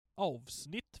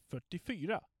avsnitt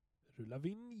 44. Rulla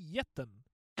vignetten.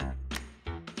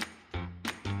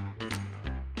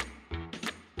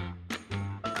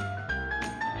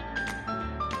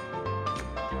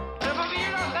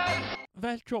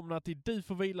 Välkomna till Du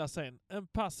får vila sen, en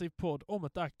passiv podd om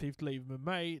ett aktivt liv med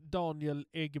mig, Daniel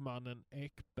Eggemannen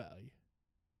Ekberg.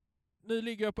 Nu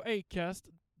ligger jag på Acast,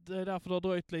 det är därför det har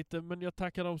dröjt lite, men jag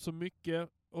tackar dem så mycket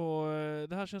och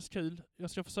det här känns kul. Jag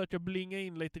ska försöka blinga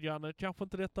in lite grann, kanske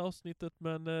inte detta avsnittet,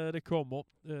 men det kommer,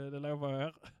 det lovar jag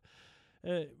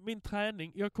er. Min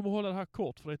träning, jag kommer hålla det här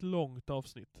kort för det är ett långt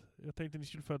avsnitt. Jag tänkte ni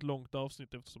skulle få ett långt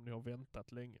avsnitt eftersom ni har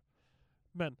väntat länge.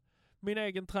 Men min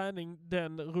egen träning,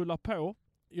 den rullar på.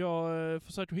 Jag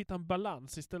försöker hitta en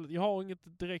balans istället. Jag har inget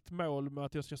direkt mål med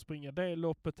att jag ska springa det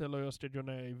loppet eller jag ska gå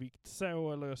ner i vikt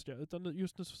så. Utan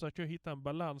just nu försöker jag hitta en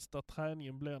balans där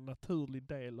träningen blir en naturlig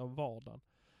del av vardagen.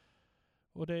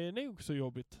 Och det är nog så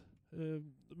jobbigt.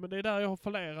 Men det är där jag har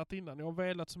fallerat innan. Jag har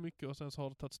velat så mycket och sen så har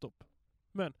det tagit stopp.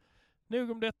 Men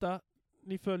nog om detta.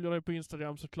 Ni följer det på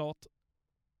Instagram såklart.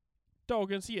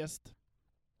 Dagens gäst.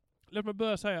 Låt mig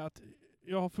börja säga att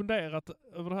jag har funderat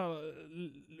över det här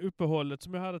uppehållet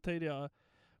som jag hade tidigare.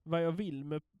 Vad jag vill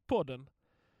med podden.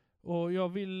 Och jag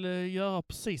vill göra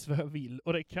precis vad jag vill.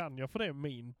 Och det kan jag för det är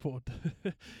min podd.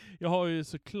 Jag har ju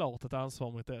såklart ett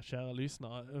ansvar mot er kära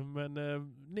lyssnare. Men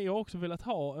ni har också velat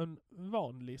ha en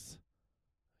vanlis.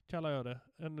 Kallar jag det.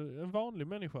 En vanlig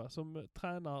människa som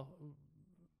tränar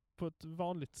på ett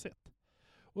vanligt sätt.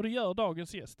 Och det gör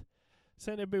dagens gäst.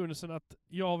 Sen är bonusen att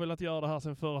jag har velat göra det här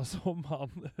sen förra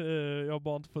sommaren. Jag har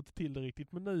bara inte fått till det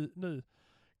riktigt. Men nu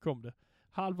kom det.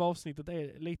 Halva avsnittet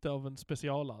är lite av en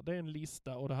specialare. Det är en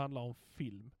lista och det handlar om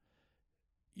film.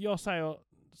 Jag säger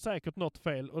säkert något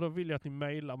fel och då vill jag att ni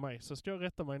mejlar mig. Så ska jag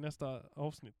rätta mig i nästa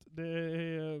avsnitt. Det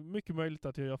är mycket möjligt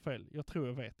att jag gör fel. Jag tror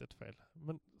jag vet ett fel.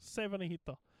 Men se vad ni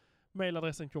hittar.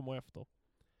 Mailadressen kommer efter.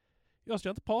 Jag ska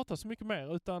inte prata så mycket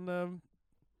mer utan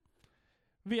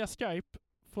via Skype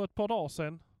för ett par dagar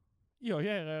sedan. Jag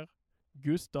ger er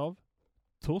Gustav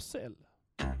Torssell.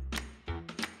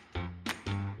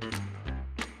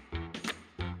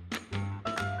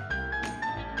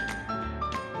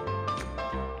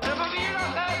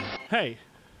 Hej!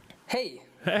 Hej!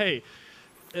 Hej!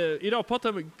 Idag pratar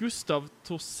jag med Gustav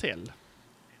Torssell.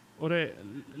 Och det är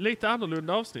lite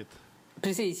annorlunda avsnitt.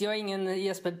 Precis, jag är ingen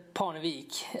Jesper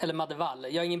Parnevik eller Madde Wall.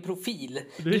 Jag är ingen profil.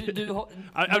 Du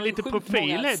har lite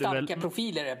profil är du starka väl?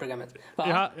 Profiler i det här programmet.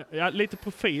 Ja, lite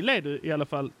profil är du i alla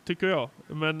fall, tycker jag.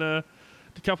 Men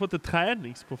du kanske inte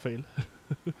träningsprofil.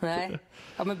 Nej,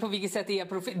 ja, men på vilket sätt är jag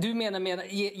profil? Du menar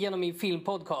genom min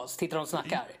filmpodcast, Tittar de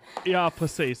snackar? Ja,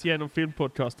 precis, genom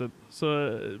filmpodcasten. Så,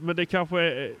 men det kanske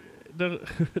är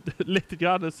lite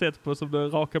grann sett på som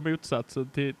den raka motsatsen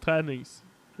till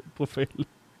träningsprofil.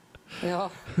 Ja,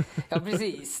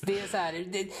 precis. Det är så här,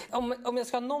 om jag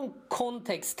ska ha någon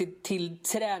kontext till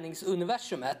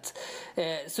träningsuniversumet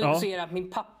så är det att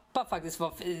min pappa faktiskt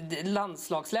var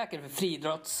landslagsläkare för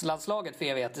friidrottslandslaget för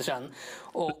evigheter sedan.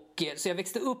 Och så jag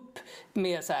växte upp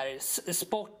med så här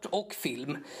sport och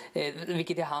film,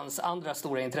 vilket är hans andra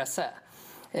stora intresse.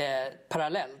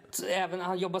 Parallellt. Även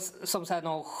han jobbar som så här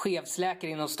någon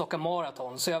chefsläkare inom Stockholm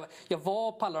Marathon. Så jag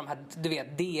var på alla de här, du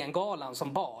vet, DN-galan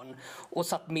som barn och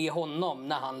satt med honom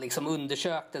när han liksom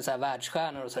undersökte så här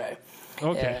världsstjärnor och sådär.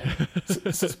 Okay.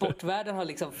 Så sportvärlden har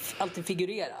liksom alltid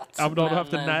figurerat. Ja, men då har du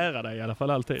haft det nära dig i alla fall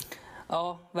alltid.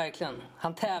 Ja, verkligen.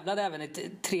 Han tävlade även i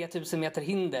 3000 meter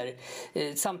hinder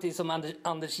samtidigt som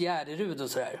Anders Gärderud och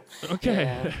sådär. Okay.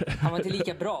 Han var inte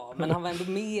lika bra, men han var ändå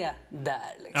med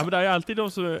där. Liksom. Ja, men det är alltid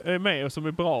de som är med och som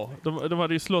är bra. De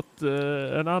hade ju slått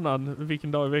en annan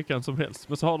vilken dag i veckan som helst.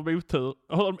 Men så har de otur.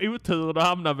 Har de otur och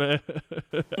hamnar med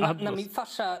när min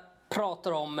farsa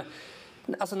pratar om...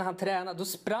 Alltså när han tränade, då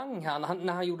sprang han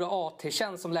när han gjorde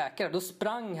AT-tjänst som läkare, då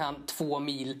sprang han 2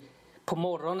 mil på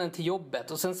morgonen till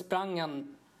jobbet och sen sprang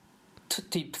han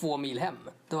typ 2 mil hem.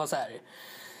 Det var så här.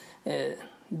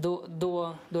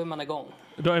 Då är man igång.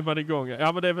 Då är man igång.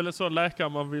 Ja, men det är väl en sån läkare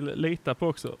man vill lita på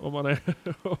också om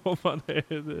man är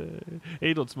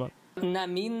idrottsman. När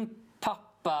min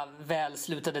pappa väl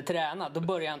slutade träna, då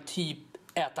började han typ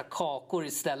äta kakor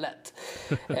istället.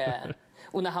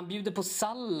 Och när han bjuder på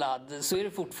sallad så är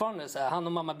det fortfarande så här. Han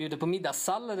och mamma bjuder på middag.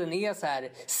 Salladen är så här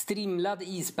strimlad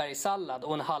isbergssallad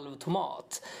och en halv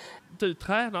tomat. Du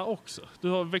tränar också. Du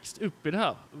har växt upp i det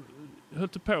här. Höll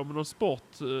du på med någon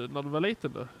sport när du var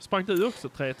liten då? Sprang du också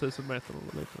 3000 meter när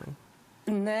du var liten?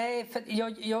 Nej, för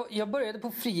jag började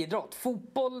på friidrott.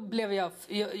 Fotboll blev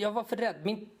jag var för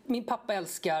rädd. Min pappa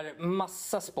älskar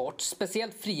massa sport,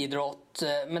 speciellt friidrott,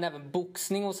 men även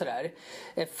boxning och sådär.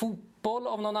 fotboll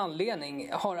av någon anledning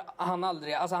har han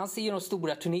aldrig, alltså han ser ju de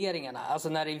stora turneringarna, alltså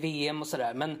när det är VM och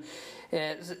sådär,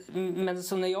 men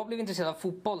så när jag blev intresserad av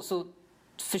fotboll så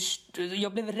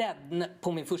jag blev rädd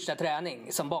på min första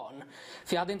träning som barn.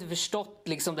 För jag hade inte förstått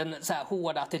liksom den så här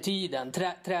hårda attityden.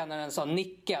 Tränaren sa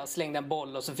nicka och slängde en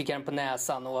boll och så fick jag den på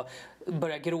näsan och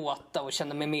började gråta och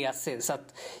kände mig mesig. Så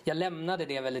att jag lämnade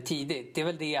det väldigt tidigt. Det är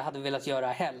väl det jag hade velat göra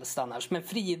helst annars. Men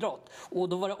friidrott. Och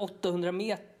då var det 800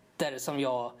 meter som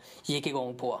jag gick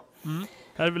igång på. Mm.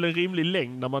 Det är väl en rimlig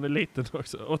längd när man är liten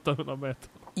också, 800 meter.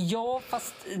 Ja,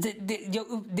 fast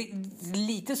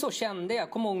lite så kände jag.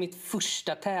 Kom ihåg mitt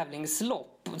första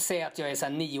tävlingslopp. Säg att jag är så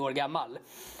här 9 år gammal.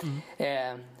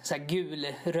 Så här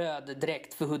gul-röd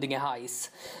dräkt för Huddinge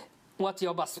Highs. Och att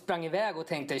jag bara sprang iväg och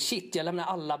tänkte shit, jag lämnar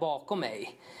alla bakom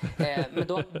mig. Men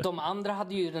de andra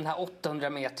hade ju den här 800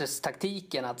 meters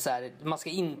taktiken att så här, man ska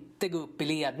inte gå upp i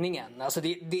ledningen. Alltså det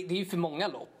är ju för många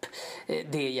lopp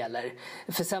det gäller.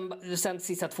 För sen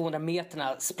sista 200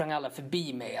 meterna sprang alla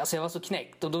förbi mig. Alltså jag var så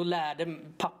knäckt och då lärde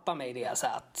pappa mig det så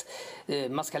att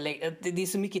man ska det är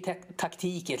så mycket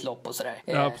taktik i ett lopp och sådär.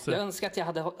 Ja, jag önskar att jag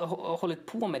hade hållit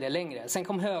på med det längre. Sen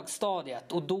kom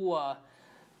högstadiet och då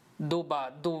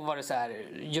var det så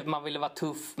här, man ville vara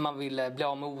tuff, man ville bli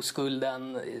av med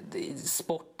oskulden,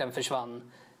 sporten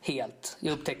försvann helt.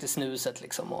 Jag upptäckte snuset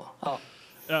liksom och ja.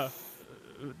 Ja,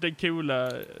 den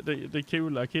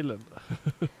coola killen.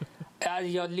 Ja,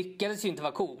 jag lyckades ju inte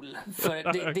vara cool.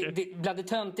 För bland det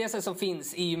töntigaste som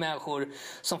finns är ju människor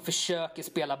som försöker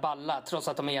spela balla trots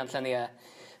att de egentligen är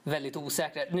väldigt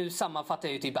osäkra. Nu sammanfattar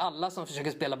jag ju typ alla som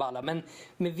försöker spela balla, men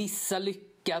med vissa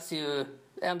lyckas ju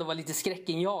ändå vara lite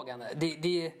skräckinjagande.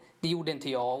 Det gjorde inte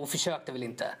jag och försökte väl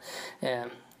inte.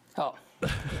 Ja.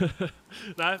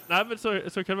 nej, men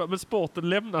så kan det vara. Men sporten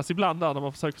lämnas ibland där när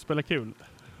man försöker spela cool.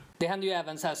 Det händer ju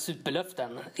även så här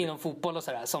superlöften inom fotboll och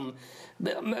sådär som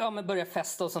börjar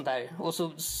festa och sånt där och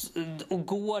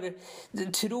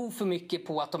tror för mycket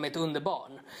på att de är ett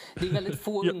underbarn. Det är väldigt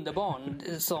få underbarn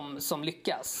som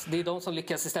lyckas. Det är de som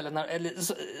lyckas istället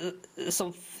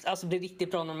som alltså blir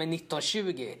riktigt bra när de är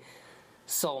 19-20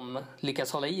 som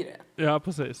lyckas hålla i det. Ja,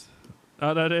 precis.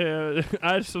 Ja, det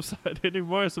är nog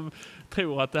många som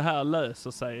tror att det här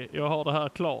löser sig. Jag har det här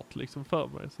klart liksom för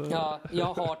mig. Så. Ja, jag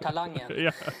har talangen.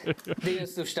 Ja. Det är den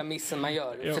största missen man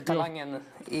gör. För talangen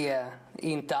är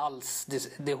inte alls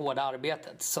det hårda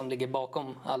arbetet som ligger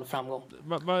bakom all framgång.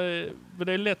 Men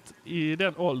det är lätt i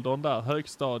den åldern där,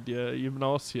 högstadie,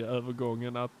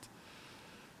 gymnasieövergången, att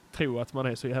tro att man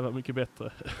är så jävla mycket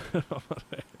bättre.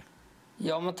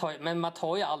 Ja, man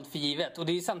tar ju allt för givet. Och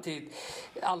det är ju samtidigt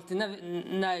alltid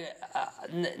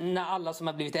när alla som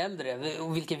har blivit äldre,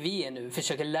 och vilka vi är nu,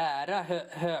 försöker lära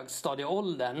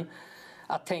högstadieåldern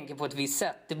att tänka på ett visst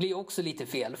sätt. Det blir också lite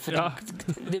fel. För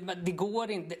det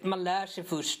går inte. Man lär sig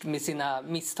först med sina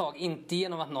misstag, inte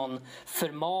genom att någon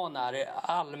förmanar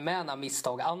allmänna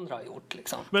misstag andra har gjort.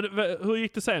 Liksom. Men hur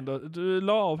gick det sen då? Du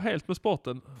la av helt med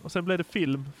sporten och sen blev det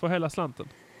film för hela slanten.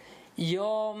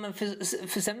 Ja, men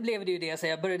för sen blev det ju det. Så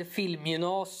jag började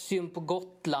filmgymnasium på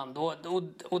Gotland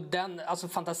och den, alltså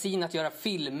fantasin att göra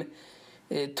film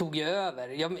tog ju över.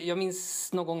 Jag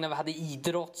minns någon gång när vi hade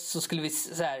idrott så skulle vi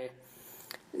så här,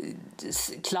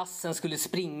 klassen skulle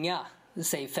springa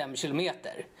säg 5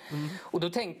 kilometer. Och då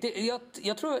tänkte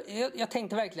jag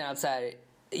tänkte verkligen att så här,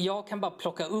 jag kan bara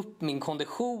plocka upp min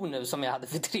kondition nu som jag hade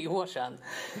för 3 år sedan.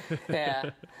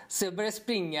 Så jag började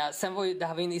springa. Sen var det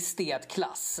här var en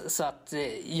estetklass. Så att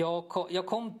jag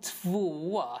kom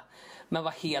 2 men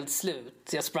var helt slut.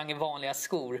 Jag sprang i vanliga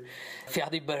skor. För jag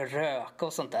hade ju börjat röka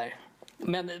och sånt där.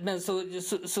 Men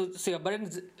så jag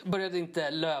började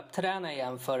inte löpträna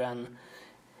igen förrän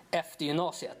efter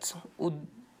gymnasiet. Och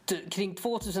kring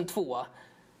 2002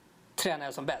 tränade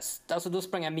jag som bäst. Alltså då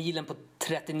sprang jag milen på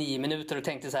 39 minuter och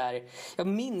tänkte så här. Jag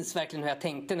minns verkligen hur jag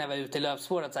tänkte när jag var ute i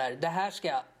löpspåret så här. Det här ska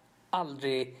jag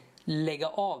aldrig lägga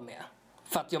av med.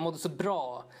 För att jag mådde så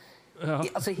bra. Ja.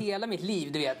 Alltså hela mitt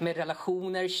liv, du vet, med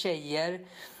relationer, tjejer,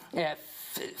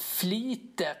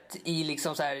 flytet i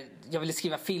liksom så här. Jag ville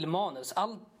skriva filmmanus.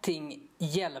 Allting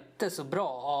hjälpte så bra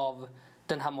av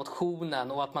den här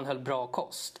motionen och att man höll bra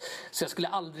kost. Så jag skulle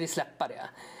aldrig släppa det.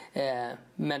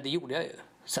 Men det gjorde jag ju.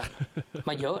 Sen.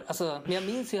 Men jag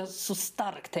minns hur jag så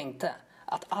starkt tänkte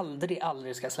att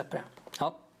aldrig ska släppa det.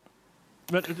 Ja.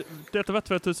 Men detta var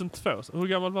 2002. Hur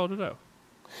gammal var du då?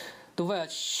 Då var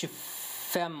jag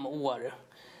 25 år.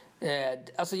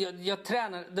 Alltså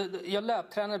jag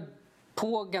löptränade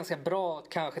på ganska bra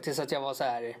kanske tills att jag var så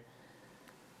här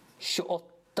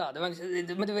 28. Det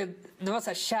var så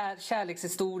här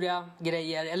kärlekshistoria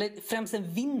grejer, eller främst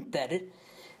en vinter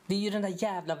det är ju den där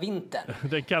jävla vintern.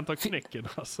 Den kan ta knäcken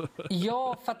alltså.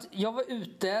 Ja, för att jag var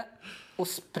ute och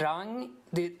sprang.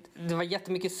 Det var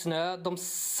jättemycket snö. De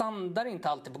sandar inte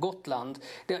alltid på Gotland.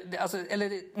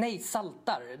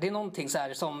 Saltar. Det är någonting så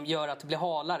här som gör att det blir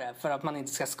halare för att man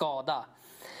inte ska skada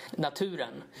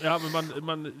naturen. Ja,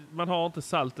 men man har inte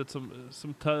saltet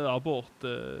som töar bort,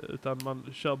 utan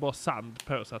man kör bara sand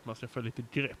på så att man ska få lite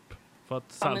grepp. För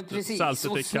att saltet är kass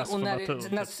för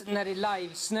naturen. När det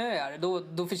live-snöar,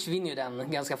 då försvinner ju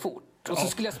den ganska fort. Och så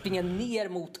skulle jag springa ner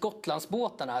mot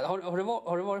Gotlandsbåtarna.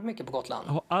 Har du varit mycket på Gotland?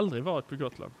 Jag har aldrig varit på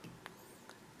Gotland.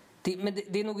 Men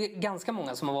det är nog ganska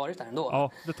många som har varit där ändå.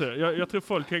 Ja, det tror jag. Jag tror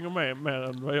folk hänger med mer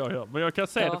än vad jag gör. Men jag kan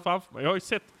se det framför mig. Jag har ju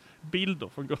sett bilder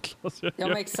från Gotland. Ja,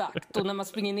 men exakt. Och när man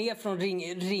springer ner från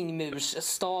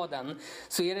ringmursstaden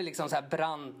så är det liksom så här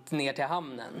brant ner till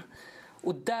hamnen.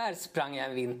 Och där sprang jag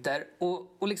en vinter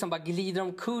och liksom bara glider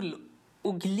omkull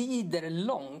och glider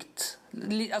långt.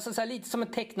 Alltså så här, lite som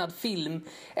en tecknad film.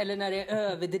 Eller när det är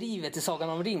överdrivet i Sagan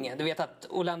om ringen. Du vet att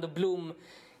Orlando Bloom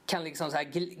kan liksom så här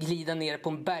glida ner på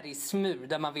en bergsmur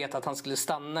där man vet att han skulle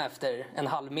stanna efter en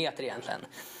halv meter egentligen.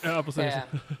 Ja, precis.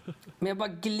 Men jag bara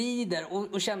glider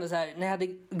och kände så här, när jag hade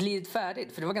glidit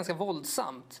färdigt, för det var ganska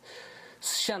våldsamt,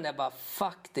 så kände jag bara,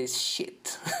 fuck this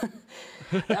shit.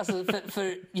 Alltså,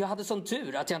 för jag hade sån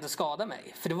tur att jag inte skadade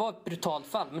mig. För det var ett brutalt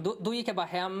fall. Men då gick jag bara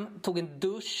hem, tog en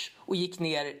dusch och gick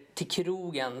ner till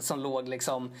krogen som låg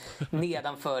liksom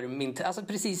nedanför alltså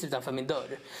precis utanför min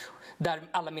dörr. Där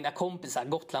alla mina kompisar,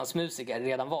 Gotlandsmusiker,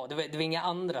 redan var. Det var inga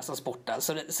andra som sportade.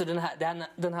 Så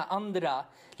den här andra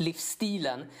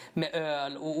livsstilen med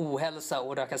öl och ohälsa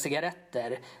och röka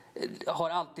cigaretter har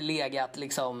alltid legat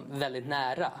liksom väldigt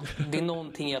nära. Det är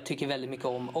någonting jag tycker väldigt mycket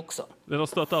om också. Den har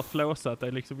stått där och flåsat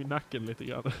dig liksom i nacken lite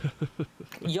grann.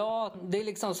 Ja, det är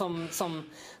liksom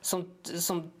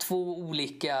som två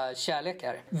olika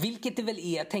kärlekar. Vilket det väl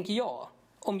är, tänker jag.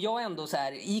 Om jag ändå så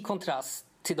här, i kontrast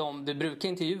till de du brukar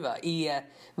intervjua, är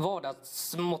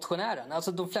vardagsmotionären.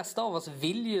 Alltså de flesta av oss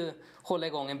vill ju hålla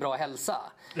igång en bra hälsa.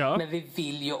 Ja. Men vi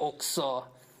vill ju också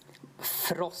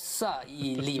frossa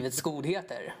i livets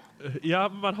godheter. Ja,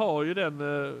 man har ju den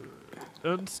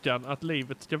önskan att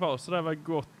livet ska vara så där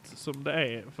gott som det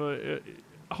är. För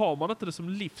har man inte det som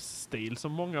livsstil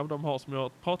som många av dem har som jag har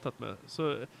pratat med,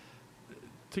 så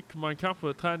tycker man kanske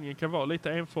att träningen kan vara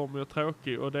lite enformig och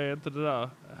tråkig och det är inte det där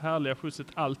härliga skjutset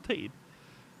alltid.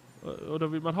 Och då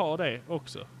vill man ha det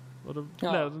också. Och då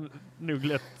blir det nog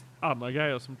lätt andra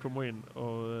grejer som kommer in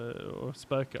och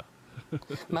spökar.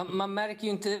 Man märker ju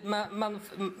inte,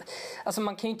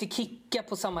 man kan ju inte kicka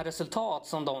på samma resultat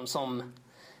som de som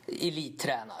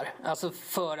elittränar. Alltså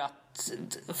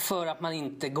för att man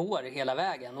inte går hela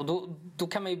vägen. Och då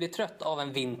kan man ju bli trött av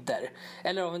en vinter.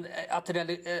 Eller av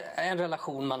en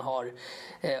relation man har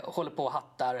håller på och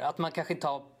hattar. Att man kanske inte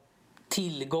har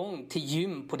tillgång till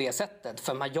gym på det sättet,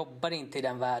 för man jobbar inte i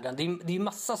den världen. Det är ju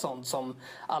massa sånt som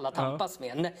alla tampas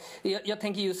med. Jag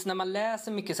tänker just när man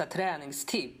läser mycket så här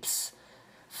träningstips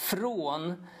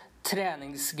från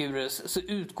träningsgurus, så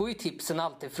utgår ju tipsen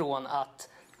alltid från att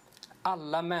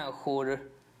alla människor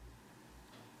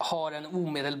har en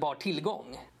omedelbar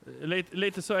tillgång.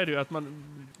 Lite så är det ju att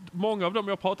många av dem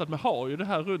jag har pratat med har ju det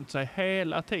här runt sig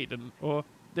hela tiden, och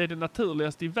det är det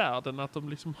naturligaste i världen att de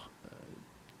liksom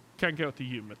kan gå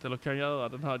till gymmet eller kan göra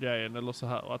den här grejen eller så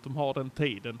här, och att de har den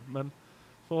tiden. Men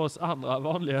för oss andra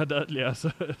vanliga dödliga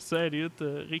så är det ju inte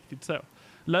riktigt så.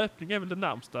 Löpning är väl det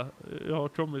närmsta jag har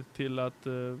kommit till att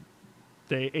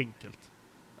det är enkelt.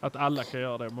 Att alla kan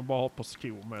göra det, man bara har på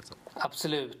skor med sig.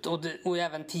 Absolut, och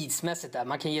även tidsmässigt där.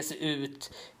 Man kan ge sig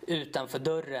ut utanför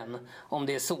dörren om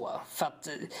det är så. För att,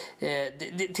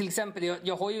 till exempel,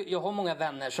 jag har många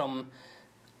vänner som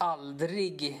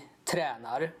aldrig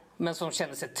tränar, men som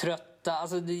känner sig trötta.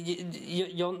 Alltså,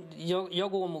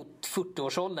 jag går mot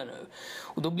 40-årsåldern nu.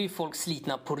 Och då blir folk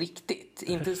slitna på riktigt.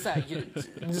 Inte så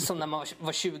här, som när man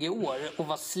var 20 år och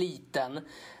var sliten,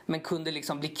 men kunde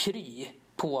liksom bli kry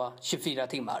på 24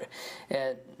 timmar.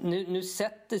 Nu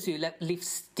sätter sig ju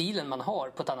livsstilen man har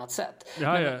på ett annat sätt.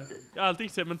 Ja. Allting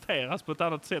cementeras på ett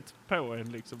annat sätt på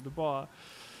en. Liksom. Det bara...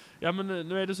 Ja, men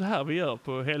nu är det så här vi gör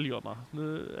på helgerna.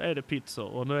 Nu är det pizzor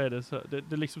och nu är det så.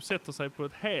 Det liksom sätter sig på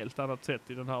ett helt annat sätt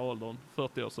i den här åldern,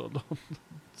 40-årsåldern.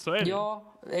 Så är det.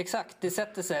 Ja, exakt. Det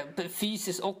sätter sig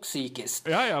fysiskt och psykiskt.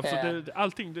 Ja, absolut.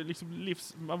 Allting, det liksom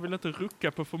man vill inte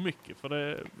rucka på för mycket, för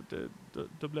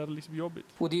då blir det liksom jobbigt.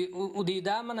 Och det är ju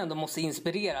där man ändå måste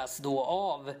inspireras då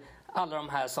av alla de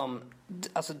här som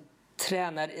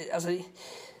tränar,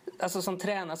 alltså, som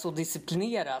tränar så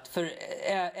disciplinerat. För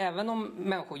även om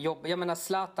människor jobbar, jag menar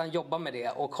Zlatan jobbar med det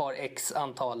och har x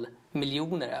antal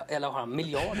miljoner, eller har han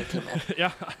miljarder till och med?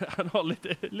 Ja, han har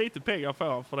lite pengar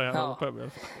för det han håller på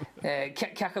med.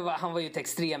 Kanske han var ju ett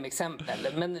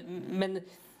extremexempel, men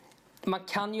man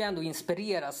kan ju ändå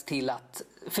inspireras till att,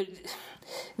 för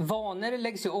vanor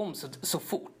läggs ju om så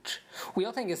fort. Och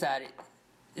jag tänker så här,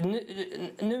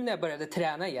 nu när jag började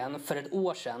träna igen för ett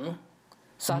år sedan,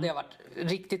 så hade jag varit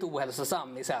riktigt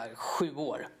ohälsosam i så här 7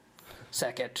 år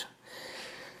säkert.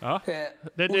 Ja,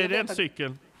 det är den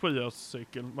cykeln,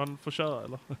 7-årscykeln man får köra,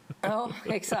 eller? Ja,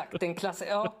 exakt, den klassen.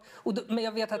 Ja. Men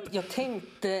jag vet att jag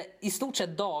tänkte i stort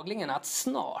sett dagligen att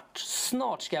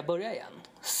snart ska jag börja igen.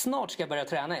 Snart ska jag börja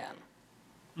träna igen.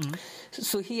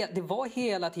 Så det var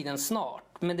hela tiden snart,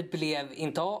 men det blev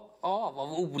inte av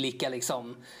olika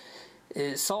liksom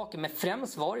saker. Men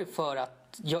främst var det för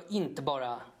att jag inte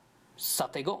bara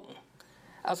satte igång.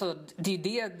 Alltså det är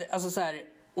det, alltså så här,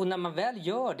 och när man väl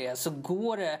gör det så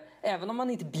går det, även om man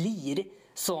inte blir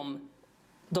som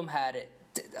de här,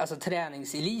 alltså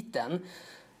träningseliten,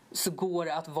 så går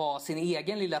det att vara sin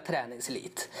egen lilla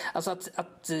träningselit. Alltså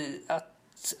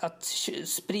att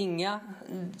springa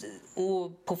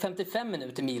och på 55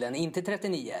 minuter milen, inte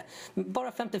 39,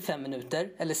 bara 55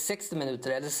 minuter eller 60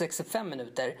 minuter eller 65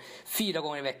 minuter 4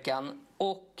 gånger i veckan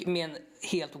och med en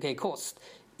helt okej kost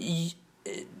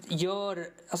gör,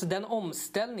 alltså den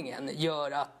omställningen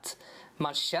gör att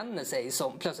man känner sig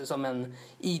plötsligt som en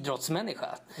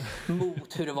idrottsmänniska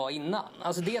mot hur det var innan.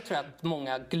 Alltså det tror jag att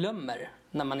många glömmer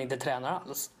när man inte tränar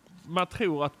alls. Man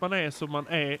tror att man är som man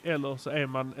är, eller så är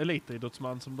man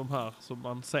elitidrottsman som de här som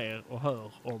man ser och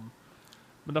hör om.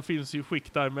 Men det finns ju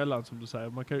skikt däremellan som du säger.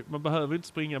 Man behöver inte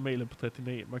springa milen på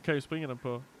 39. Man kan ju springa den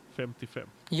på 55.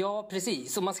 Ja,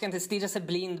 precis. Och man ska inte stirra sig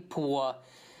blind på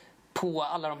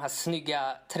alla de här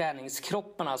snygga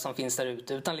träningskropparna som finns där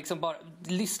ute, utan liksom bara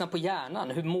lyssna på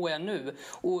hjärnan. Hur mår jag nu?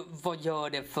 Och vad gör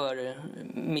det för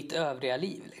mitt övriga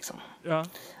liv liksom? Ja.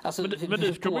 Alltså, men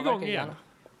du kom igång igen. Hjärnan?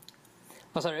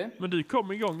 Vad sa du? Men du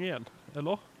kom igång igen,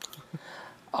 eller?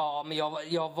 Ja, men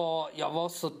jag var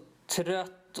så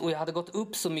trött och jag hade gått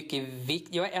upp så mycket i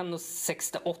vikt. Jag är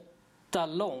 1,68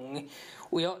 lång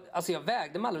och jag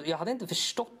vägde mig aldrig. Jag hade inte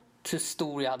förstått hur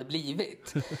stor jag hade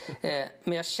blivit.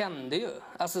 Men jag kände ju,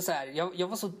 alltså så här, jag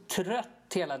var så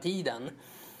trött hela tiden.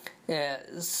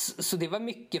 Så det var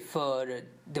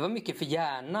mycket för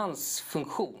hjärnans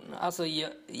funktion, alltså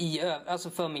alltså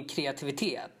för min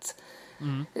kreativitet.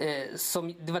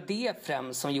 Det var det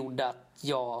främst som gjorde att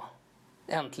jag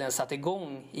äntligen satte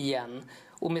igång igen.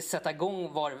 Och med sätta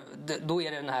igång då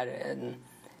är det den här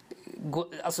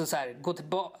gå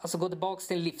tillbaka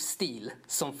till en livsstil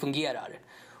som fungerar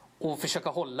och försöka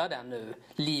hålla den nu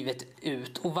livet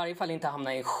ut och i varje fall inte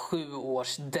hamna i en 7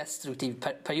 års destruktiv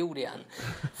period igen.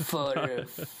 För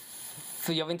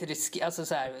jag vill inte riskera, alltså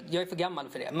så här, jag är för gammal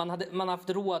för det. Man har haft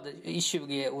råd i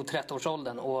 20 och 30 års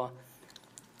åldern och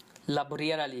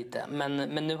laborera lite, men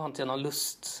nu har inte jag någon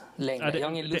lust längre. Jag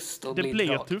har ingen lust att bli det blir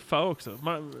bra. Tuffare också.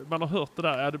 Man har hört det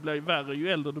där, det blir värre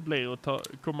ju äldre du blir att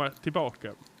komma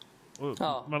tillbaka.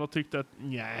 Och man har tyckt att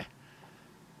nej,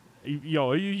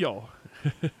 jag är ju jag.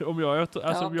 Om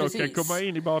jag kan komma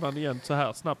in i banan igen så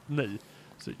här snabbt nu,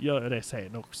 så gör jag det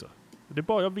sen också. Det är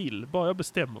bara jag vill, bara jag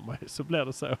bestämmer mig så blir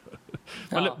det så.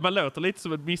 Man låter lite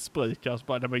som en missbrukare, så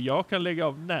bara, men jag kan lägga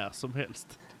av när som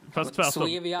helst. Fast tvärtom. Så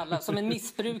är vi alla, som en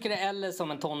missbrukare eller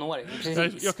som en tonåring.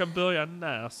 Precis. Jag kan börja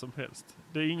när som helst.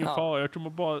 Det är ingen fara, jag kommer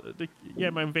bara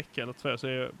ge mig en vecka eller 2 så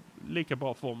är jag lika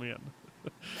bra form igen.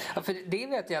 Ja, för det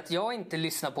vet jag att jag inte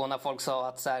lyssnar på när folk sa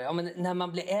att så här, ja, men när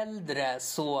man blir äldre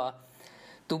så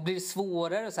då blir det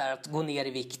svårare så här, att gå ner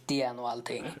i vikt igen och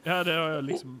allting. Ja, det har jag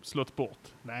liksom slått bort.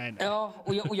 Nej. Ja,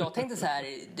 och jag tänkte så här,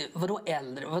 vadå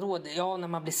äldre? Vadå? Ja, när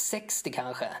man blir 60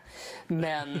 kanske.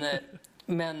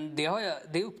 Men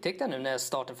det upptäckte jag nu när jag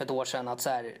startade för ett år sedan att så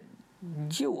här,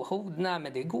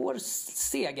 men det går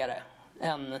segare.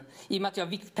 I och med att jag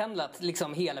har viktpendlat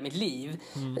liksom hela mitt liv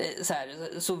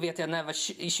så vet jag när jag var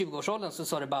i 20-årsåldern så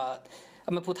sa det bara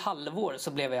men på ett halvår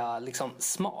så blev jag liksom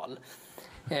smal.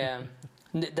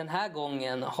 Den här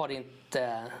gången har det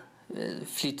inte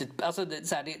flyttit, alltså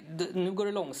nu går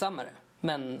det långsammare,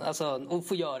 men alltså att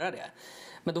få göra det.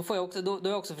 Men då har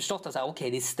jag också förstått att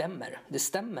okej, det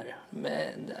stämmer.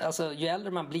 Alltså ju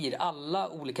äldre man blir, alla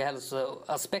olika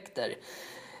hälsoaspekter,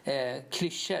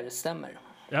 klyschor stämmer.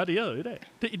 Ja, det gör ju det.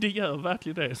 Det gör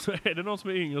verkligen det. Så är det någon som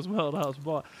är yngre som hör det här så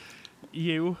bara,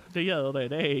 jo, det gör det.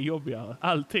 Det är jobbigare.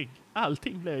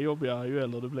 Allting blir jobbigare ju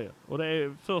äldre du blir. Och det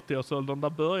är 40-årsåldern, där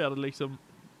börjar det liksom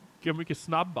gå mycket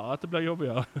snabbare att det blir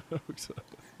jobbigare också.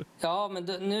 Ja, men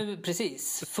nu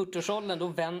precis.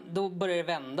 40-årsåldern, då börjar det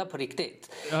vända på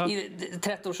riktigt. Ja. I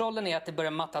 30-årsåldern är att det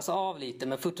börjar mattas av lite,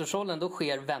 men 40-årsåldern då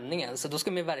sker vändningen. Så då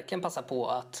ska man verkligen passa på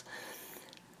att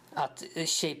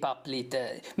shape up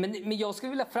lite. Men jag skulle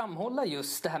vilja framhålla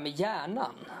just det här med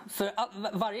hjärnan. För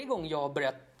varje gång jag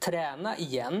börjar träna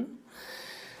igen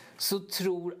så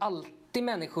tror alltid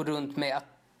människor runt mig att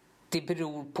det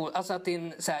beror på, alltså att det är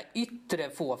en så här yttre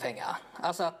fåfänga.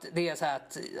 Alltså att det är så här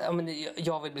att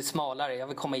jag vill bli smalare, jag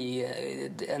vill komma i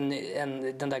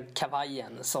den där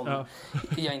kavajen som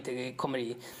jag inte kommer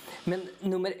i. Men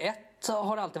nummer 1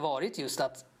 har alltid varit just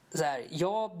att så här,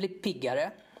 jag blir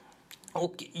piggare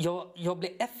och jag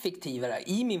blir effektivare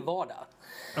i min vardag.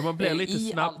 Ja, man blir lite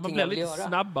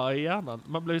snabbare i hjärnan.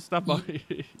 Man blir snabbare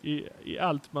i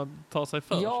allt man tar sig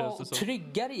för. Ja, och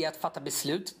tryggare i att fatta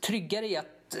beslut. Tryggare i att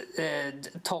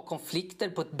ta konflikter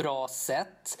på ett bra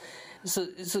sätt.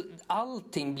 Så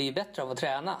allting blir bättre av att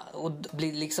träna. Och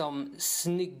blir liksom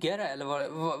snyggare eller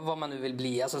vad man nu vill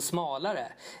bli. Alltså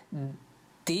smalare.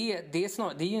 Det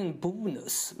är ju en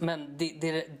bonus. Men det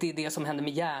är det som händer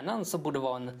med hjärnan som borde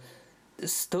vara en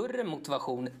större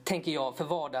motivation, tänker jag, för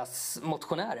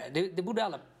vardagsmotionärer. Det borde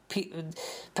alla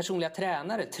personliga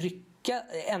tränare trycka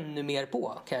ännu mer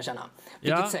på, kan jag känna.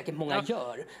 Vilket säkert många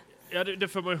gör. Ja, det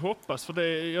får man ju hoppas. För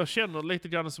jag känner lite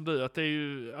grann som du, att det är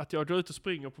ju att jag går ut och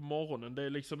springer på morgonen. Det är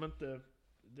liksom inte...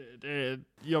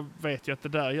 jag vet ju att det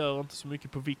där gör inte så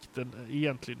mycket på vikten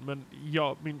egentligen.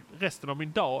 Men resten av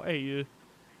min dag är ju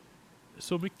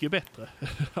så mycket bättre.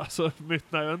 Alltså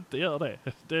när jag inte gör det.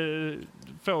 Det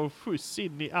får skjuts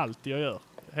in i allt jag gör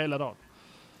hela dagen.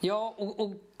 Ja,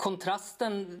 och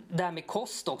kontrasten där med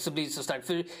kost också blir så stark.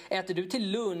 För äter du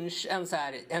till lunch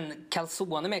en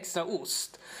calzone med extra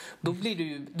ost,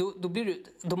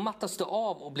 då mattas du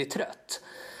av och blir trött.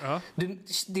 Ja.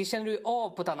 Det känner du av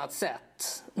på ett annat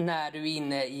sätt när du är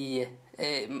inne i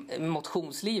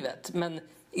motionslivet. Men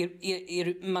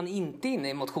är man inte inne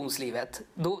i motionslivet,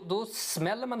 då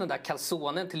smäller man den där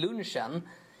calzonen till lunchen.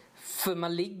 För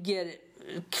man ligger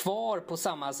kvar på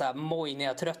samma så här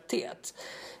mojniga trötthet.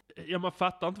 Ja, man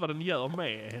fattar inte vad den gör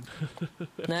med en.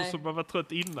 Eftersom man var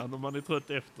trött innan och man är trött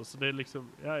efter. Så det är liksom,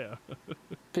 ja.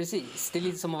 Precis, det är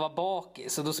lite som att vara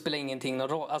bakis. Och då spelar ingenting någon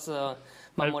roll. Alltså,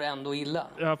 man mår ändå illa.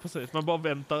 Ja, precis. Man bara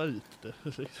väntar ut det.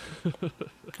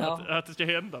 Att det ska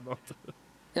hända något.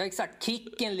 Ja, exakt.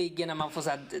 Kicken ligger när man får så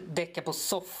här däcka på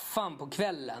soffan på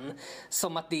kvällen.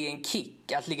 Som att det är en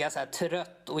kick. Att ligga så här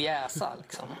trött och jäsa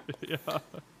liksom.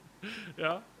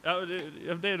 Ja,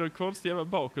 det är de konstiga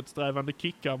bakåtsträvande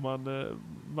kickar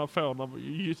man får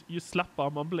ju slappare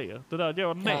man blir. Det där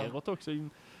går neråt också i en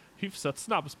hyfsat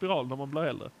snabb spiral när man blir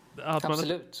äldre.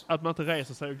 Att man inte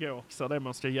reser sig och går också det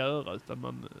man ska göra,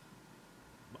 utan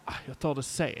jag tar det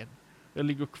sen. Jag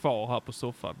ligger kvar här på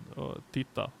soffan och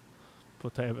tittar på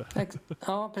TV.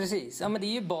 Ja, precis. Ja, men det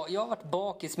är ju jag har varit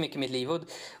bakis mycket i mitt liv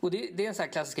och det är en sån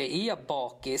här klassisk grej. Är jag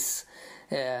bakis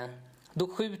då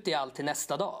skjuter jag allt till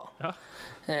nästa dag. Ja.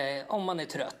 Om man är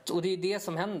trött. Och det är det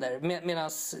som händer. Medan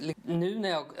nu när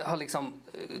jag har liksom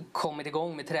kommit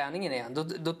igång med träningen igen,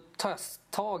 då tar jag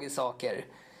tag i saker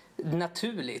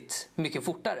naturligt mycket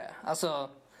fortare. Alltså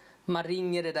man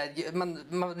ringer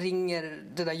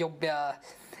det där jobbiga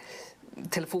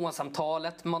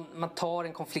telefonsamtalet, man tar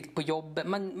en konflikt på jobbet,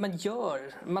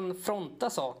 man frontar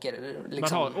saker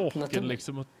liksom, man har orken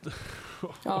liksom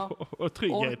och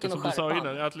tryggheten som du sa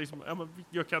innan, att liksom,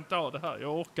 jag kan ta det här,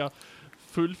 jag orkar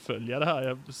fullfölja det här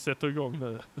jag sätter igång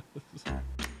nu.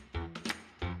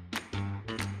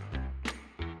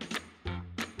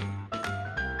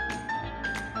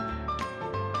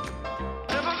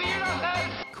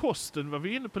 Kosten var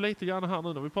vi inne på lite grann här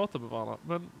nu när vi pratar med varandra,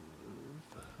 men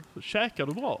käkar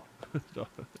du bra?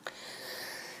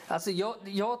 Alltså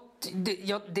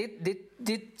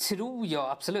det tror jag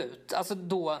absolut. Alltså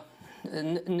då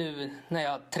nu när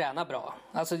jag tränar bra.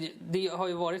 Alltså det har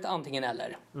ju varit antingen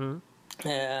eller.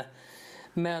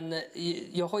 Men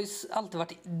jag har ju alltid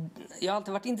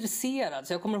varit intresserad.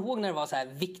 Så jag kommer ihåg när det var så här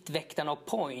Viktväktarna och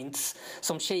points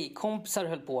som tjejkompisar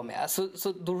höll på med.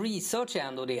 Så då researchade jag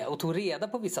ändå det och tog reda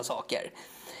på vissa saker.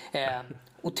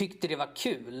 Och tyckte det var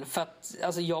kul. För att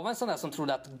alltså, jag var en sån där som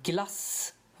trodde att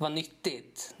glass var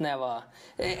nyttigt när jag var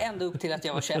ända upp till att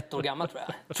jag var 21 år gammal, tror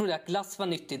jag. Jag trodde att glass var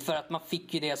nyttigt för att man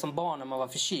fick ju det som barn när man var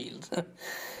förkyld.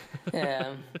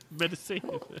 Medicin.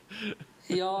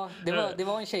 Ja, det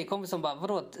var en tjejkompis som bara,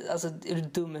 vadå, alltså, är du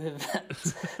dum i huvudet?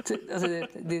 Alltså,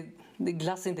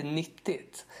 glass är inte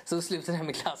nyttigt. Så slutade jag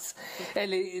med glass.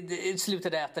 Eller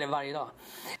slutade äta det varje dag.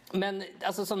 Men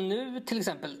alltså som nu till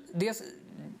exempel,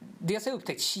 dels har jag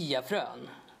upptäckt chiafrön.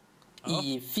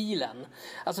 i filen.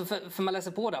 Alltså för man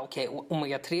läser på det, okej,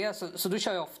 omega-3, så då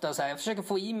kör jag ofta så här, jag försöker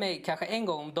få i mig kanske en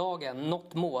gång om dagen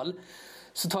något mål.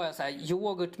 Så tar jag så här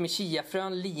yoghurt med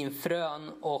chiafrön,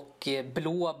 linfrön och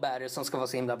blåbär som ska vara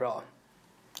så himla bra.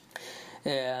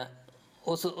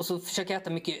 Och så försöker jag äta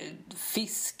mycket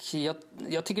fisk.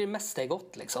 Jag tycker det mesta är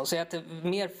gott liksom. Så jag äter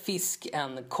mer fisk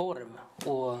än korv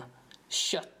och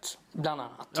kött bland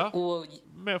annat. Ja, och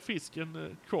mer fisk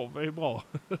än korv är ju bra.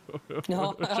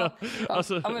 Ja,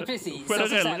 men precis.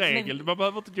 Generell regel. Man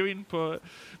behöver inte gå in på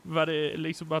vad det är,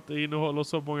 liksom att det innehåller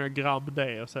så många gram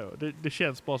det och så. Det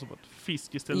känns bara som att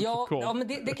fisk istället för korv. Ja, men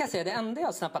det kan jag säga. Det enda jag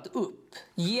har snappat upp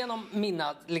genom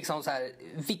mina liksom så här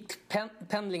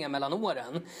viktpendlingar mellan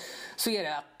åren, så är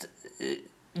det att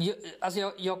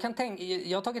jag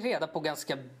har tagit reda på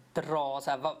ganska bra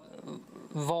så här,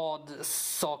 vad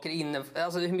saker innehåller,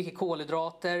 alltså hur mycket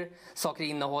kolhydrater saker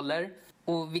innehåller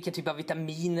och vilken typ av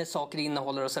vitaminer saker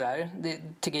innehåller och sådär. Det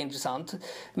tycker jag är intressant.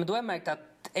 Men då har jag märkt att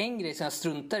en grej som jag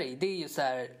struntar i, det är ju så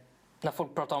här när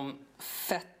folk pratar om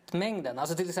fettmängden.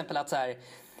 Alltså till exempel att så här,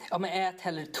 ja men ät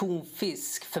hellre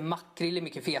tonfisk för makrill är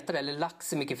mycket fetare eller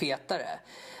lax är mycket fetare.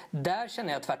 Där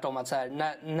känner jag tvärtom att så här,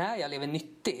 när jag lever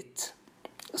nyttigt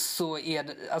så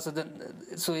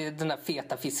är den där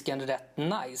feta fisken rätt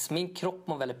nice. Min kropp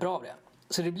mår väldigt bra av det.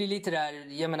 Så det blir lite där,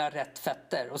 jag menar, rätt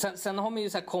fetter. Och sen har man ju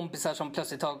så här kompisar som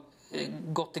plötsligt har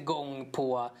gått igång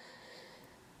på,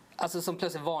 alltså som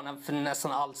plötsligt varnar för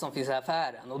nästan allt som finns i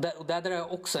affären. Och där drar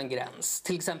jag också en gräns.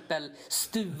 Till exempel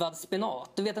stuvad spenat.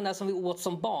 Du vet den där som vi åt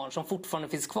som barn som fortfarande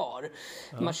finns kvar.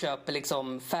 Ja. Man köper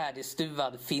liksom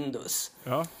färdigstuvad Findus.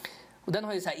 Ja. Och den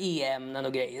har ju så här E-ämnen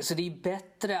och grejer. Så det är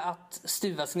bättre att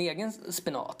stuva sin egen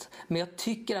spenat. Men jag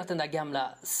tycker att den där gamla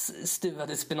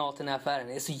stuvade spenaten i affären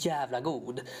är så jävla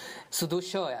god. Så då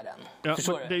kör jag den. Ja,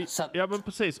 förstår du? Ja, men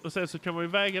precis. Och sen så kan man ju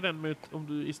väga den mot om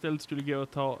du istället skulle gå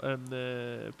och ta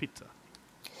en pizza.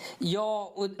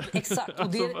 Ja, och exakt. Och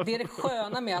det är det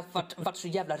sköna med att varit så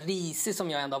jävla risig som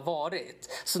jag ändå har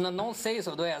varit. Så när någon säger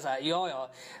så, då är jag så här, ja,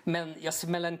 men jag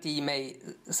smäller inte i mig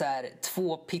så här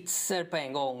 2 pizzor på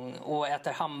en gång och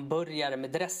äter hamburgare med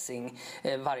dressing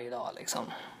varje dag liksom.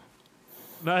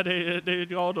 Nej, det är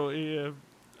grader i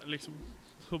liksom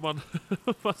hur man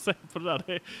ser på det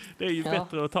där. Det är ju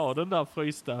bättre att ta den där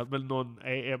frysta med någon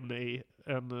ämne i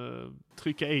än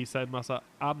trycka i sig en massa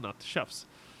annat tjafs.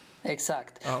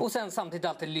 Exakt. Ja. Och sen samtidigt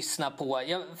alltid lyssna på.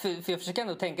 För jag försöker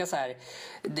ändå tänka så här.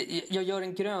 Jag gör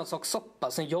en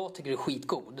grönsakssoppa som jag tycker är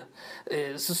skitgod.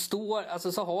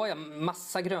 Så har jag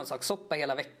massa grönsakssoppa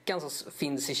hela veckan som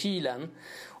finns i kylen.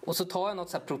 Och så tar jag något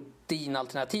så här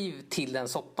proteinalternativ till den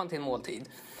soppan till en måltid.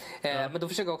 Men då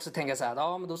försöker jag också tänka så här.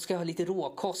 Ja, men då ska jag ha lite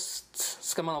råkost.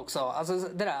 Ska man också. Alltså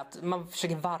det där att man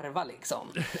försöker varva liksom.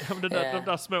 Ja, men de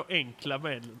där små enkla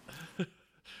medlen.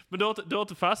 Men du har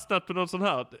inte fastnat på någon sån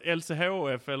här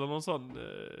LCHF eller någon sån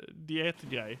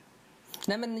dietgrej?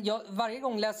 Nej, men varje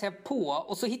gång läser jag på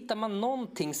och så hittar man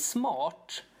någonting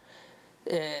smart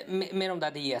med de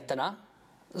där dieterna.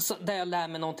 Där jag lär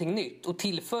mig någonting nytt och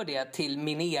tillför det till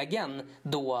min egen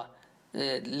då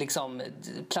liksom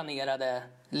planerade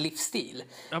livsstil.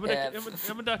 Ja,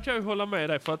 men där kan jag ju hålla med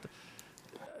dig, för att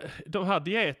de här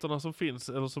dieterna som finns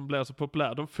eller som blir så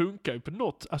populära, de funkar ju på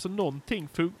något, alltså någonting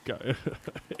funkar ju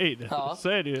i det. Ja. Så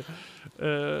är det ju.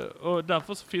 Och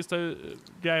därför så finns det ju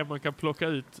grejer man kan plocka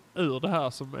ut ur det här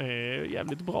som är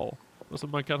jävligt bra och som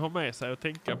man kan ha med sig och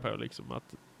tänka på liksom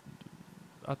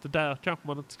att det där kanske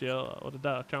man inte ska göra och det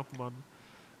där kanske man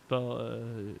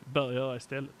bör göra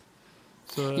iställt.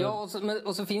 Så, ja,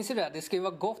 och så finns ju det ska ju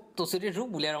vara gott och så är det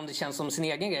roligare om det känns som sin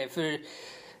egen grej, för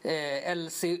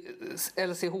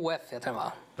LCHF heter den,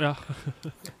 va? Ja.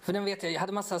 För den vet jag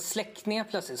hade massa släktningar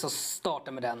plötsligt som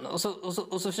startade med den och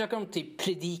så försöker de typ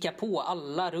predika på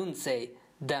alla runt sig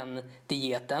den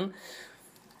dieten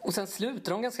och sen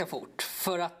slutar de ganska fort,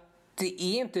 för att det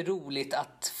är inte roligt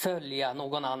att följa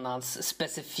någon annans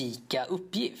specifika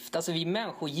uppgift. Alltså vi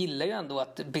människor gillar ju ändå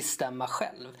att bestämma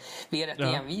själv. Vi är rätt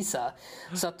envisa.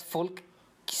 Så att folk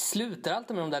slutar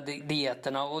alltid med de där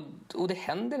dieterna och det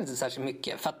händer inte särskilt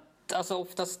mycket. För att alltså,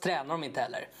 oftast tränar de inte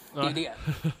heller. Det är ju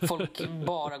det. Folk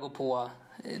bara går på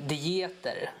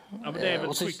dieter. Ja, men det är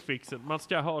väl quickfixen. Man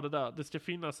ska ha det där. Det ska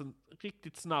finnas en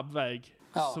riktigt snabb väg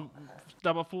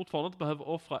där man fortfarande inte behöver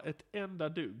offra ett enda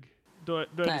dugg. Då är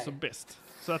det som bäst.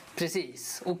 Så att...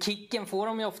 Precis. Och kicken får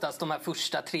de ju oftast de här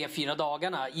första 3-4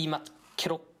 dagarna i och med att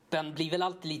kroppen blir väl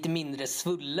alltid lite mindre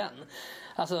svullen.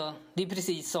 Alltså, det är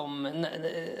precis som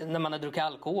när man har druckit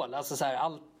alkohol. Alltså så här,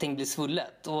 allting blir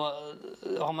svullet. Och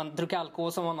har man druckit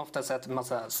alkohol så har man ofta sett en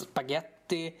massa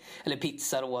spaghetti eller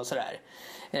pizza och sådär.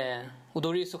 Och då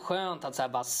är det ju så skönt att så här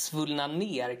bara svullna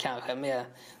ner kanske med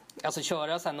Alltså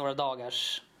köra så här några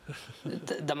dagars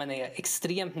där man är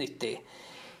extremt nyttig.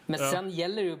 Men sen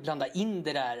gäller det att blanda in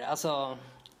det där. Alltså,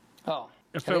 ja,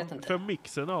 jag vet inte. För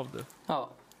mixen av det. Ja.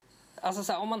 Alltså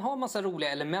så här, om man har massa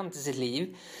roliga element i sitt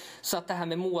liv, så att det här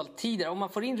med måltider, om man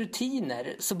får in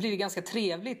rutiner så blir det ganska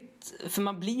trevligt, för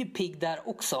man blir ju pigg där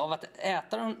också av att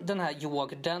äta den här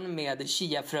yoghurten med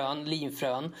chiafrön,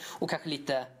 linfrön och kanske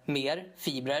lite mer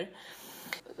fibrer.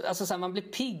 Alltså så här, man blir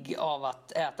pigg av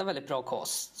att äta väldigt bra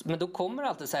kost, men då kommer det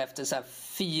alltid så här, efter så här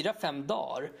 4-5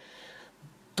 dagar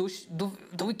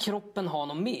då vill kroppen ha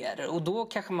något mer, och då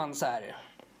kanske man så här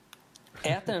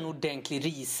äter en ordentlig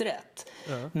risrätt.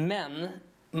 Men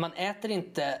man äter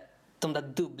inte de där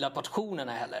dubbla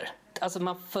portionerna heller. Alltså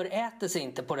man föräter sig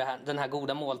inte på den här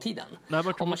goda måltiden. Nej,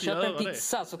 om man köper en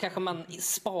pizza så kanske man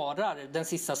sparar den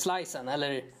sista slicen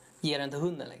eller ger den till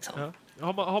hunden liksom. Ja.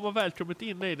 Har man väl kommit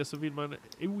in i det så vill man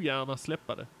ogärna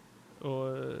släppa det.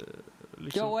 Och,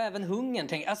 liksom... Ja, och även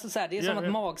hungern. Alltså så här, det är som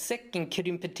att magsäcken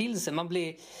krymper till sig. Man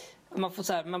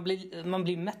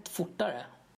blir mätt fortare.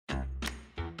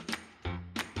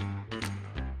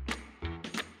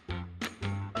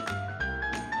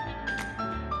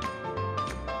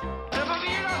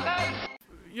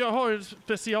 Jag har ju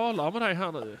specialare med dig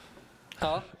här nu.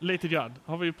 Ja. Lite grann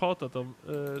har vi ju pratat om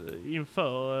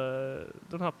inför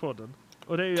den här podden.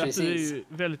 Och det är ju att du är ju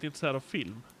väldigt intresserad av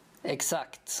film.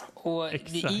 Exakt. Och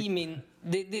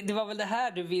det var väl det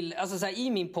här du vill, alltså så här, i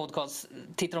min podcast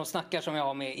Tittar de snackar som jag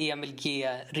har med Emil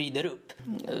G. Ryderup.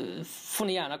 Får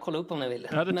ni gärna kolla upp om ni vill.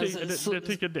 Ja, det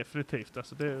tycker jag definitivt.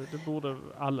 Alltså, det borde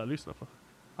alla lyssna på.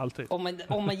 Alltid. Om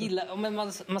man gillar,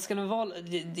 man ska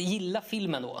gilla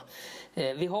filmen då.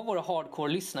 Vi har våra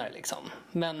hardcore-lyssnare liksom.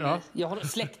 Men jag har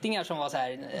släktingar som var så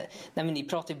här: nej men ni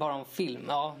pratar ju bara om film.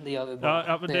 Ja, det gör vi bara.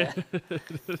 Ja, men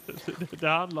det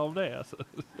handlar om det alltså.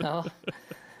 Ja,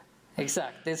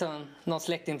 exakt. Det är som någon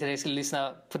släkting till dig skulle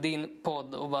lyssna på din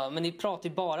podd och bara, men ni pratar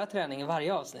ju bara träning i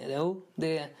varje avsnitt. Jo,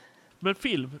 det... Men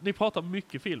film, ni pratar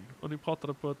mycket film. Och ni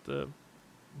pratade på ett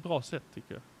bra sätt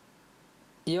tycker jag.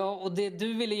 Ja, och det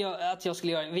du ville att jag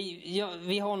skulle göra,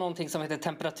 vi har någonting som heter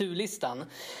temperaturlistan.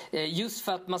 Just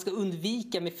för att man ska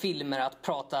undvika med filmer att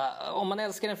prata, om man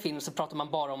älskar en film så pratar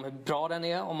man bara om hur bra den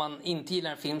är. Om man inte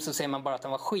gillar en film så säger man bara att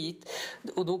den var skit.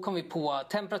 Och då kom vi på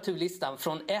temperaturlistan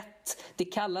från 1, det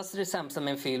kallaste, det sämsta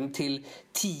med en film, till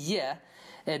 10,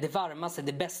 det varmaste,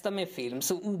 det bästa med en film.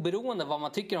 Så oberoende vad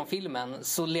man tycker om filmen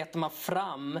så letar man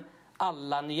fram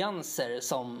alla nyanser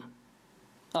som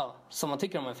man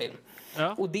tycker om en film.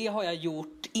 Ja. Och det har jag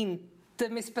gjort, inte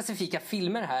med specifika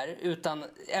filmer här, utan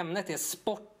ämnet är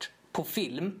sport på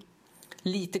film.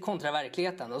 Lite kontra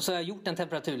verkligheten. Och så har jag gjort en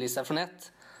temperaturlista från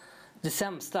 1, det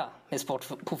sämsta med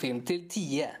sport på film, till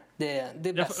 10,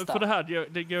 det bästa. För det här,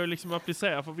 det går liksom att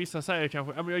applicera, för vissa säger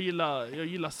kanske, ja men jag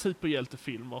gillar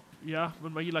superhjältefilmer. Ja,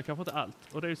 men man gillar kanske inte allt.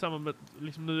 Och det är ju samma med,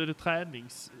 liksom, nu är det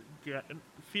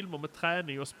filmer med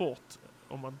träning och sport.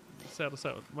 Om man ser det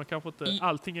så. Man kanske inte,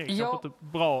 allting är kanske inte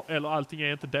bra eller allting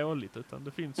är inte dåligt, utan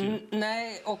det finns ju...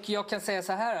 Nej, och jag kan säga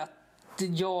så här att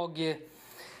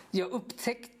jag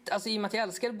upptäckte, alltså i och med att jag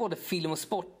älskade både film och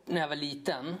sport när jag var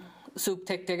liten, så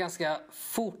upptäckte jag ganska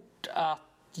fort att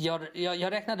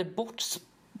jag räknade bort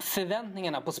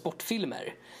förväntningarna på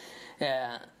sportfilmer.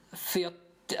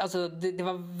 För det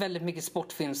var väldigt mycket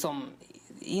sportfilm som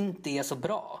inte är så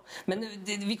bra. Men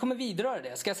vi kommer vidröra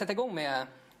det. Ska jag sätta igång med...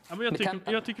 Ja, men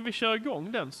jag tycker vi kör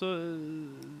igång den, så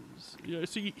jag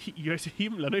är så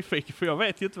himla nyfiken, för jag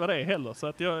vet ju inte vad det är heller, så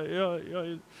att jag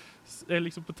är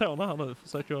liksom på tårna här nu,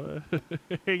 försöker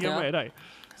hänga med dig.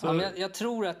 Så... Ja, men jag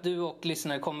tror att du och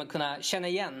lyssnare kommer kunna känna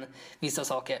igen vissa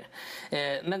saker.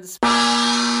 Men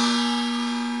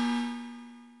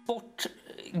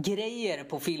sportgrejer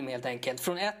på film helt enkelt.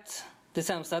 Från 1, det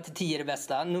sämsta, till 10, det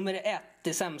bästa. Nummer 1,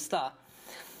 det sämsta,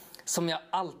 som jag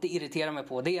alltid irriterar mig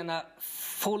på, det är när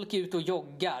folk är ute och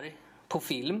joggar på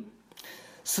film,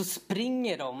 så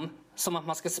springer de som att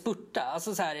man ska spurta.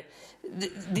 Alltså så här,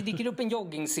 det dyker upp en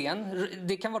joggingscen.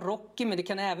 Det kan vara Rocky, men det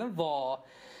kan även vara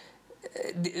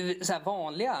så här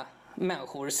vanliga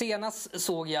människor. Senast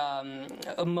såg jag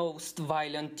A Most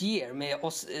Violent Year med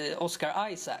Oscar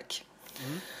Isaac.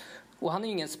 Och han är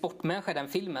ju ingen sportmänniska i den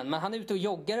filmen, men han är ute och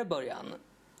joggar i början.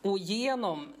 Och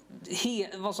genom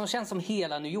vad som känns som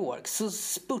hela New York så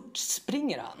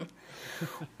springer han.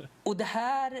 Och det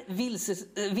här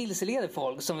vilseleder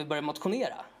folk som vill börja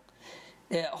motionera.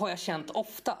 Har jag känt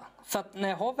ofta. För att när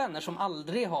jag har vänner som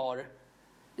aldrig har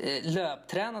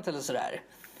löptränat eller sådär,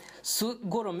 så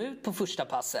går de ut på första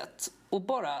passet och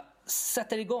bara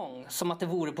sätter igång som att det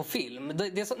vore på film. Det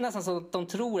är nästan så att de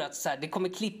tror att så här, det kommer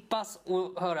klippas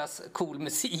och höras cool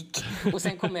musik och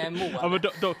sen kommer jag i mål. Ja, men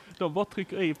de bara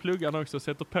trycker i pluggarna också och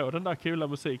sätter på den där coola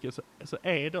musiken så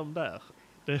är de där.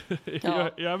 Men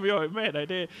jag är med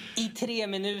dig. I 3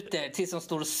 minuter tills de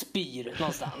står och spyr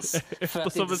någonstans. För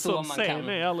att det eftersom är en så sån man scen kan.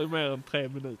 är aldrig mer än 3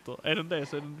 minuter. Är den det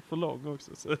så är den för lång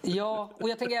också. Så. Ja, och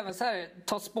jag tänker även så här,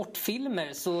 ta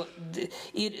sportfilmer så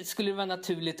skulle det vara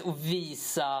naturligt att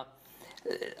visa,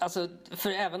 alltså, för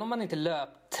även om man inte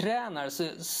löptränar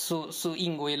så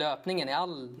ingår ju löpningen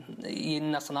i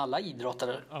nästan alla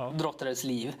idrottares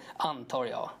liv, antar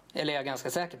jag. Eller är jag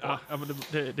ganska säker på. Ja, men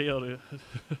det gör det ju.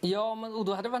 Ja, och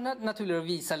då hade det varit naturligt att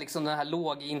visa liksom den här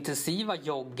lågintensiva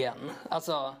joggen.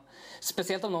 Alltså,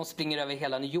 speciellt om någon springer över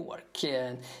hela New York.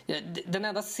 Den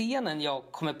enda scenen jag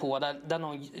kommer på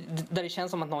där det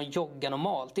känns som att någon joggar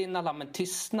normalt, det är när lammen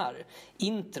tystnar,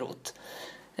 introt.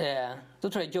 Då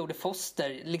tror jag Jodie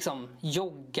Foster liksom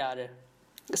joggar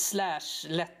 /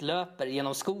 lättlöper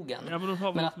genom skogen. Ja, men de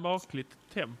har väl ett makligt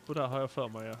tempo där, har jag för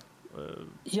mig.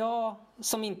 Ja,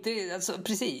 som inte, alltså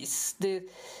precis. Det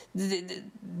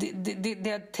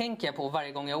tänker jag på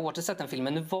varje gång jag återsett den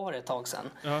filmen. Nu var det ett tag sedan.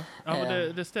 Ja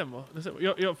men det stämmer.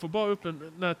 Jag får bara upp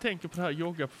när jag tänker på det här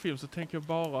jogga på film så tänker jag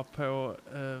bara på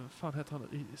fan heter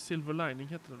han? Silver Lining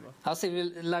heter den, va? Ja,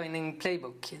 Silver Lining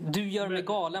Playbook. Du gör mig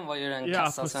galen var ju den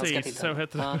kassa svenska titeln. Ja, precis, så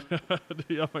heter det.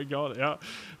 Du gör mig galen, ja.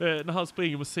 När han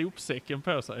springer med sopsäcken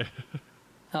på sig.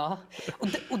 Ja,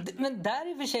 men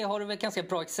där i och för sig har du väl ganska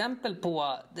bra exempel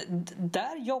på,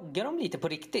 där joggar de lite på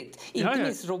riktigt. Inte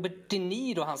minst Robert De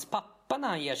Niro och hans pappa när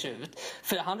han ger sig ut.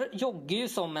 För han joggar ju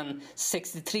som en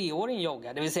 63-åring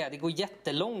joggar, det vill säga det går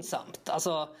jättelångsamt.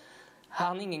 Alltså,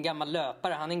 han är ingen gammal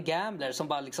löpare, han är en gambler som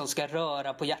bara liksom ska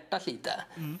röra på hjärtat lite.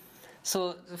 Mm.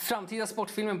 Så framtida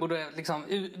sportfilmer borde liksom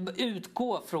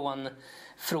utgå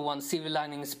från Silver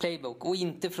Linings Playbook och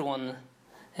inte från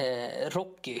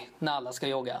Rocky när alla ska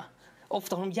jogga.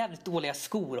 Ofta har de jävligt dåliga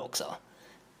skor också.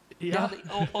 Ja. Det hade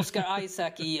Oscar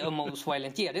Isaac i A Most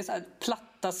Violent Year. Det är så här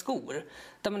platta skor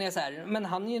där man är så här, men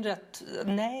han är ju rätt,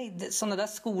 nej, såna där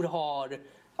skor har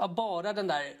bara den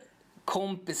där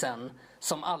kompisen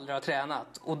som aldrig har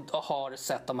tränat och har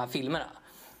sett de här filmerna.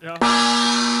 Ja.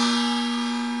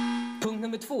 Punkt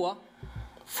nummer 2.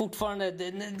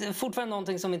 Fortfarande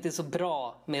någonting som inte är så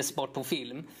bra med sport på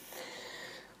film.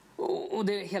 Och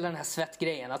det är hela den här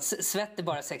svettgrejen. Att svett är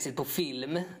bara sexigt på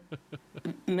film.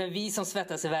 Men vi som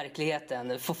svettas i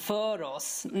verkligheten får för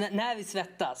oss, när vi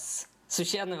svettas så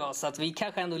känner vi oss att vi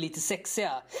kanske ändå är lite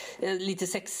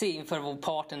sexiga inför vår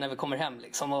partner när vi kommer hem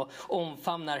liksom, och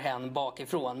omfamnar hen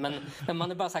bakifrån. Men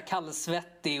man är bara så här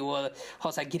kallsvettig och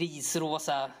har så här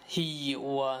grisrosa hy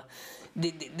och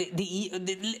det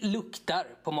luktar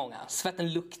på många.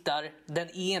 Svetten luktar. Den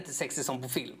är inte sexig som på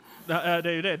film. Det är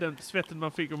ju det. Den svetten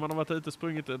man fick om man har varit ute och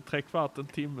sprungit en 3/4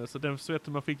 timme. Så den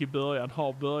svetten man fick i början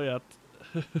har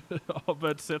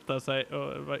börjat sätta sig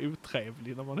och vara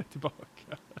otrevlig när man är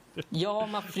tillbaka. Ja,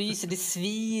 man fryser. Det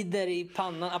svider i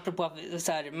pannan. Apropå att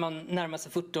så här, man närmar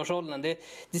sig 40-årsåldern.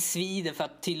 Det svider för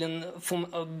att tydligen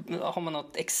har man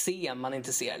något eksem man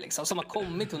inte ser. Liksom, som har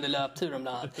kommit under löpturen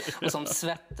bland annat. Och som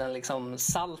svetten, liksom,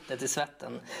 saltet i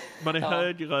svetten. Man är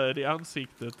högröd i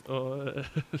ansiktet. Och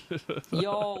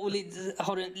ja, och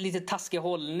har en lite taskig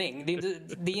hållning.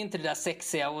 Det är inte det där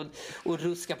sexiga och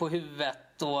ruska på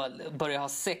huvudet och börja ha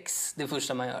sex det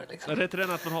första man gör. Liksom. Det är inte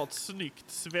den att man har ett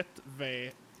snyggt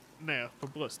svett-V ner på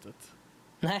bröstet.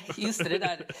 Nej, just det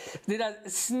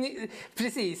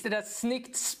där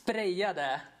snyggt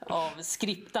sprayade av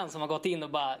skriptan som har gått in och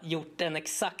bara gjort en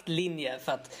exakt linje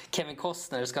för att Kevin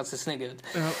Costner ska se snygg ut.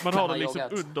 Ja, man har det liksom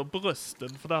under brösten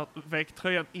för där väck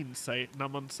tröjan in sig när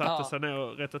man satte sig ner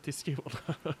och rättade till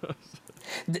skorna.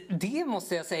 Det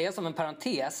måste jag säga som en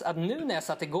parentes att nu när jag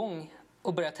satt igång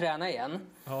och började träna igen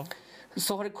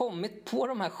så har det kommit på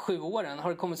de här 7 åren har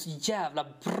det kommit så jävla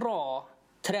bra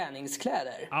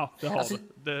träningskläder. Ja, det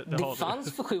har det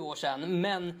fanns för 7 år sedan,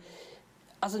 men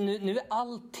alltså nu är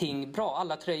allting bra,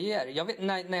 alla tröjor. Jag vet,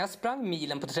 när jag sprang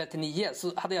milen på 39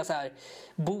 så hade jag så här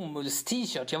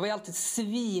bomulls-t-shirt. Jag var ju alltid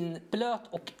svinblöt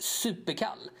och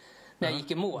superkall när jag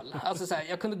gick i mål. Alltså så här,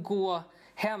 jag kunde gå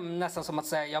hem nästan som att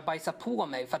säga jag bajsade på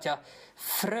mig för att jag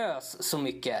frös så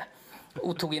mycket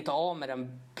och tog inte av med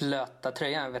den blöta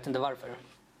tröjan. Jag vet inte varför.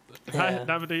 Nej,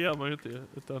 men det gör man ju inte.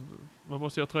 Utan man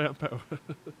måste ju ha tröjan på.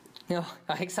 Ja,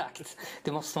 exakt.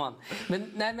 Det måste man.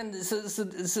 Men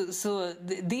så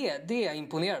det är jag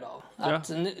imponerad av. Att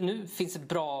nu finns det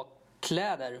bra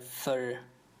kläder för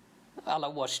alla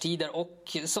årstider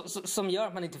och som gör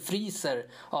att man inte fryser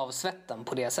av svetten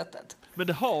på det sättet. Men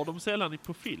det har de sällan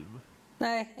på film.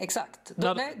 Nej, exakt.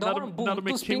 Då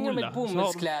springer de med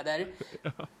bomullskläder.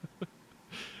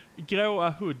 Gråa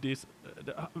hoodies.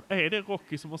 Är det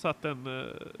Rocky som har satt den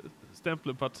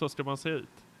stämpeln på att så ska man se ut?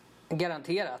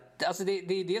 Garanterat. Alltså det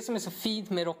är det som är så fint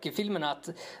med Rocky-filmerna, att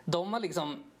de har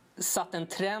liksom satt en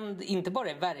trend inte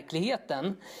bara i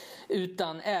verkligheten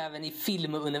utan även i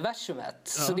filmuniversumet.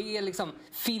 Ja. Så det är liksom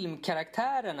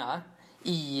filmkaraktärerna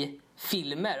i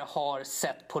filmer har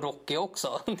sett på Rocky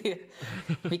också.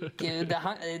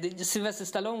 Sylvester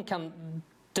Stallone kan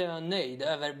dö nöjd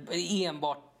över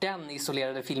enbart den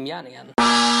isolerade filmgärningen.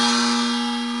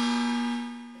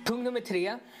 Punkt nummer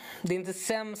 3. Det är inte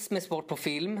sämst med sport på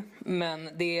film,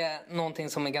 men det är någonting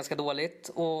som är ganska dåligt.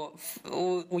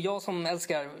 Och jag som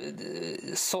älskar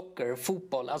soccer,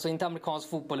 fotboll, alltså inte amerikansk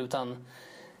fotboll utan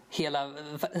hela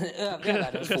övriga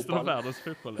världens fotboll. Resten av världens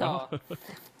fotboll, ja.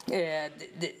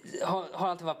 Har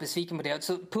alltid varit besviken på det.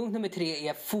 Så punkt nummer 3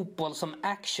 är fotboll som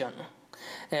action.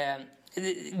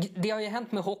 Det har ju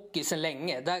hänt med hockey sedan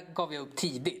länge. Där gav jag upp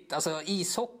tidigt. Alltså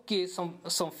ishockey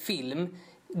som film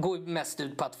går mest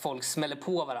ut på att folk smäller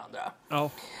på varandra. Ja.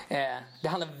 Det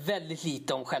handlar väldigt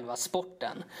lite om själva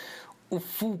sporten. Och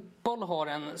fotboll har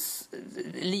en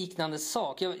liknande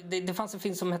sak. Det fanns en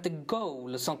film som hette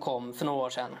Goal som kom för några år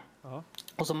sedan. Ja.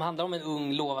 Och som handlar om en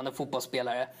ung lovande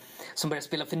fotbollsspelare som började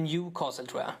spela för Newcastle,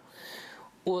 tror jag.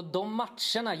 Och de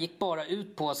matcherna gick bara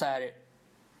ut på så här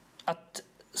att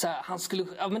han skulle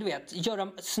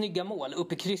göra snygga mål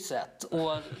upp i krysset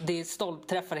och det är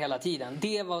stolpträffar hela tiden.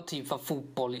 Det var typ vad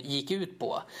fotboll gick ut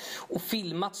på. Och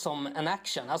filmat som en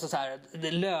action, alltså så här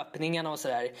löpningarna och så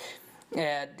där.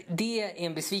 Det är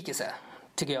en besvikelse,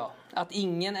 tycker jag. Att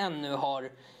ingen ännu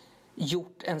har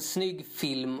gjort en snygg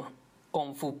film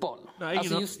om fotboll. Nej,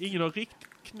 ingen har riktigt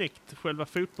knäckt själva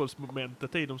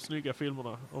fotbollsmomentet i de snygga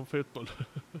filmerna om fotboll.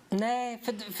 Nej,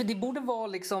 för det borde vara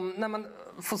liksom, när man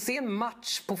får se en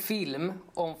match på film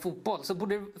om fotboll så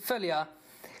borde det följa,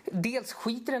 dels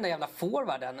skiter den där jävla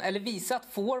forwarden, eller visa att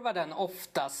forwarden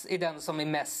oftast är den som är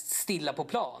mest stilla på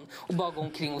plan och bara går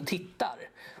omkring och tittar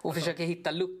och försöker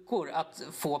hitta luckor att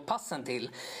få passen till.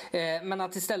 Men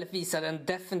att istället visa den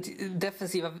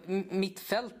defensiva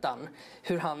mittfältaren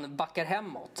hur han backar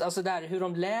hemåt. Alltså där hur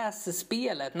de läser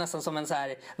spelet nästan som en så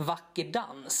här vacker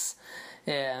dans.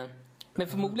 Men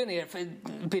förmodligen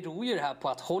beror ju det här på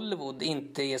att Hollywood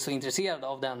inte är så intresserad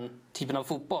av den typen av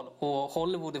fotboll. Och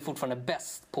Hollywood är fortfarande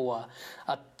bäst på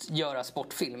att göra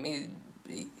sportfilm.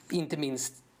 Inte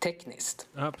minst tekniskt.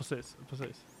 Ja, precis.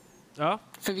 Ja.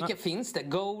 För vilka finns det?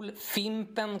 Goal,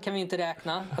 Fimpen kan vi inte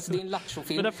räkna. Alltså det är en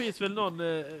lattjo-film. Men det finns väl någon...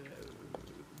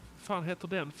 fan heter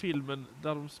den filmen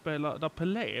där de spelar, där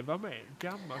Pelé var med,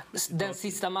 gammal. Den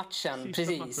sista matchen,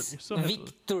 precis.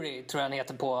 Victory tror jag den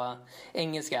heter på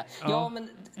engelska. Ja, men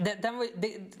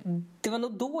det var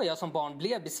nog då jag som barn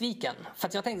blev besviken. För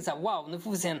att jag tänkte så här, wow, nu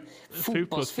får vi se en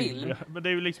fotbollsfilm. Ja. Men det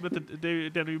är ju liksom inte,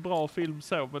 den är ju bra film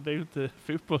så, men det är ju inte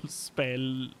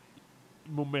fotbollsspel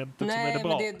momentet som är det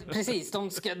bra. Men precis,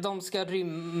 de ska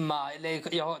rymma,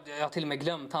 eller jag har till och med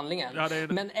glömt handlingen. Ja,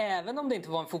 men även om det inte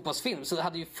var en fotbollsfilm så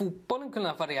hade ju fotbollen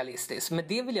kunnat vara realistisk. Men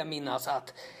det vill jag minnas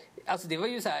att, alltså det var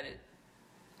ju så här,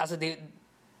 alltså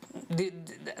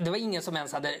det var ingen som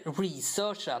ens hade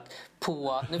researchat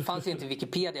på, nu fanns ju inte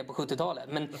Wikipedia på 70-talet,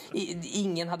 men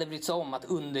ingen hade brytt sig om att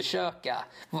undersöka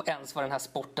ens vad den här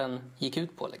sporten gick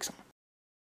ut på liksom.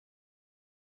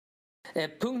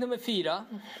 Punkt nummer 4.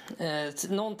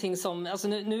 Någonting som, alltså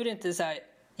nu är det inte så här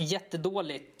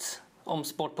jättedåligt om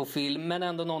sport på film, men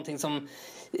ändå någonting som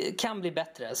kan bli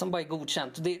bättre, som bara är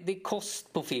godkänt. Det är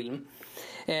kost på film.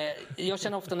 Jag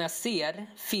känner ofta när jag ser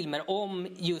filmer om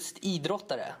just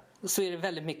idrottare så är det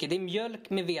väldigt mycket, det är mjölk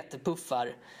med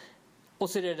vetepuffar och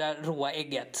så är det där råa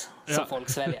ägget som folk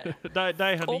sväljer. där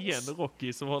är han igen,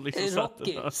 Rocky, som har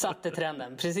liksom satte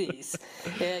trenden, precis.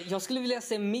 Jag skulle vilja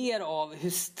se mer av hur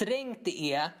strängt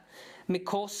det är med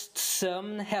kost,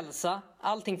 sömn, hälsa,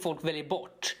 allting folk väljer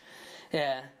bort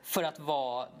för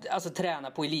att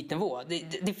träna på elitnivå.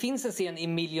 Det finns en scen i $1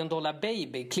 Million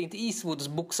Baby, Clint Eastwoods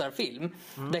boxarfilm,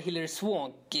 där Hilary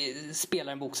Swank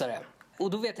spelar en boxare.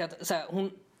 Och då vet jag att så här,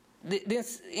 det är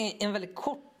en väldigt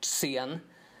kort scen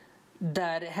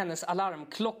där hennes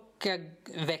alarmklocka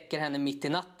väcker henne mitt i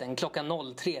natten,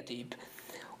 klockan 03 typ.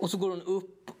 Och så går hon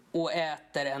upp och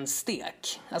äter en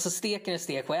stek. Alltså steker en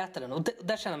stek och äter den. Och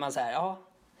där känner man så här, ja,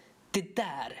 det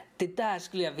där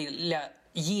skulle jag vilja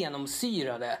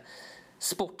genomsyrade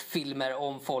sportfilmer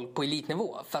om folk på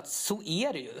elitnivå. För att så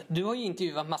är det ju. Du har ju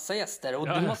intervjuat massa gäster och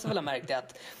du måste väl ha märkt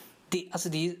att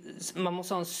man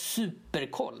måste ha en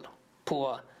superkoll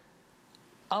på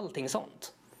allting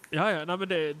sånt. Ja, nej, men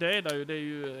det är där ju, det är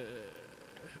ju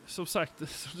som sagt,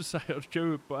 som du säger, att gå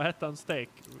upp och äta en stek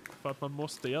för att man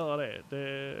måste göra det.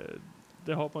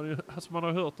 Det har man ju, alltså man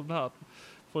har hört om det här.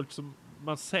 Folk som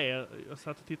man ser, jag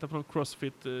satt och tittade på någon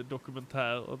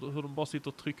CrossFit-dokumentär och hur de bara sitter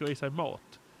och trycker i sig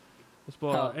mat. Och så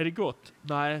bara, är det gott?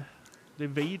 Nej, det är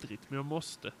vidrigt, men jag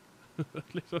måste.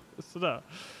 Liksom sådär.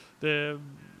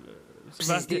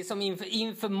 Precis, det är som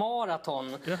inför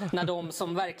maraton, när de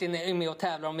som verkligen är med och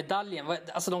tävlar om medaljen,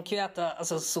 alltså de kan ju äta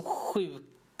alltså, så sjukt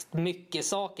mycket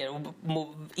saker och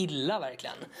må illa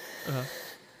verkligen.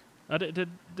 Ja,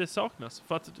 det saknas.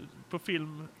 För att på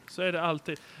film så är det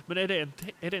alltid... Men är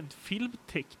det en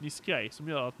filmteknisk grej som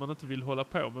gör att man inte vill hålla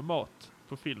på med mat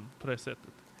på film på det sättet?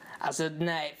 Alltså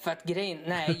nej, för att grejen...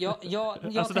 Nej, jag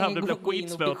alltså det här blir gå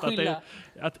in och beskylla...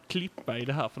 att klippa i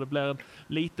det här. För det blir en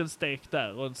liten stek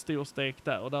där och en stor stek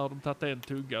där. Och där har de tagit en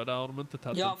tugga och där har de inte tagit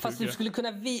en tugga. Ja, fast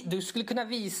du skulle kunna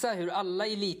visa hur alla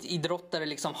elitidrottare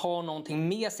liksom har någonting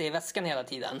med sig i väskan hela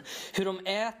tiden. Hur de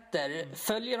äter,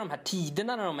 följer de här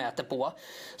tiderna när de äter på,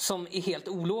 som är helt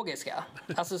ologiska.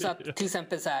 Alltså så att till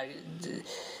exempel så här,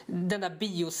 den där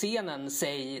bioscenen,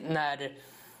 säg när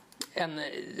en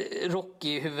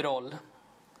Rocky huvudroll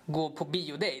går på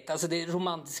biodate, alltså det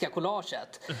romantiska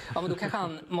collaget. Ja, men då kanske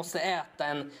han måste äta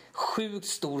en sjukt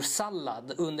stor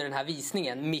sallad under den här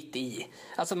visningen mitt i.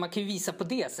 Alltså man kan ju visa på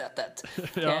det sättet.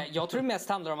 Ja. Jag tror det mest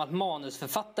handlar om att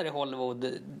manusförfattare i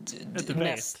Hollywood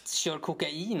mest kör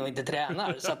kokain och inte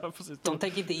tränar. Så att de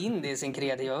tänker inte in det i sin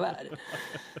kreativa värld.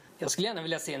 Jag skulle gärna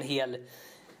vilja se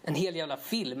en hel jävla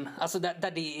film, alltså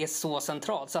där det är så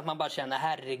centralt så att man bara känner,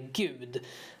 herregud,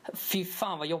 fy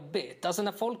fan vad jobbigt. Alltså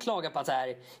när folk klagar på att så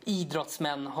här,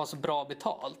 idrottsmän har så bra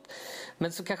betalt,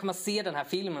 men så kanske man ser den här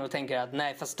filmen och tänker att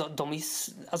nej, fast de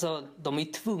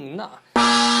är tvungna.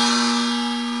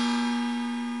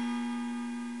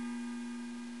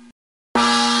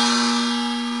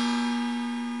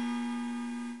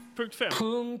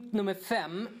 Punkt nummer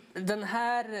 5. Den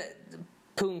här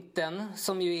punkten,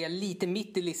 som ju är lite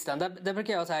mitt i listan, där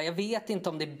brukar jag säga, jag vet inte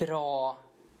om det är bra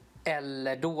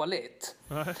eller dåligt.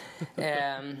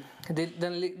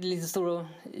 Den lite stor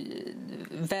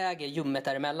väger ljummet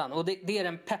däremellan. Och det är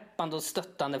den peppande och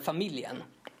stöttande familjen.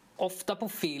 Ofta på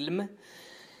film,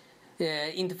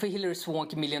 inte för Hilary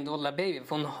Swank i Million Dollar Baby,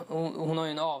 för hon har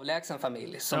ju en avlägsen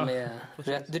familj som är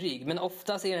rätt dryg. Men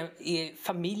oftast är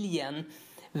familjen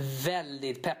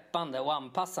väldigt peppande och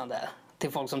anpassande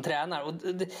till folk som tränar. Och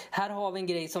här har vi en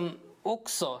grej som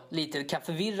också lite kan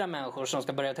förvirra människor som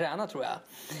ska börja träna, tror jag.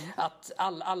 Att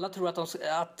alla tror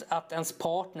att ens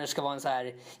partner ska vara en så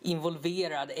här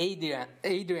involverad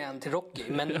Adrian till Rocky.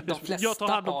 Men de flesta jag tar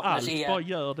hand om partners allt, bara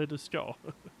gör det du ska.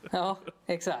 Ja,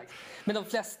 exakt. Men de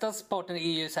flesta partner är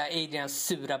ju så här Adrians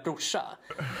sura brorsa.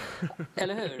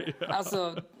 Eller hur?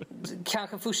 Alltså,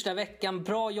 kanske första veckan,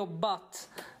 bra jobbat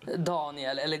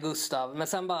Daniel eller Gustav, men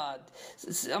sen bara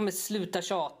sluta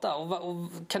tjata och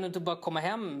kan du inte bara komma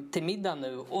hem till middag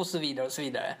nu, och så vidare och så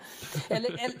vidare.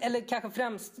 Eller kanske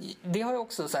främst, det har ju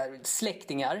också så här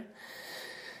släktingar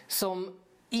som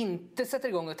inte sätter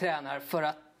igång och tränar för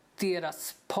att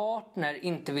deras partner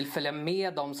inte vill följa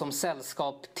med dem som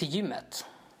sällskap till gymmet.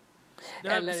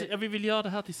 Ja, vi vill göra det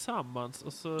här tillsammans.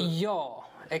 Och så... Ja,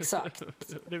 exakt.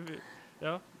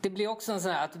 Det blir också en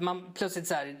sån här att man plötsligt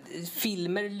så här,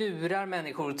 filmer lurar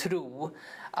människor att tro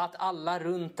att alla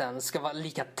runt en ska vara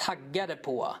lika taggade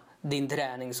på din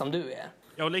träning som du är.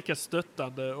 Ja, och lika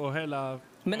stöttande och hela...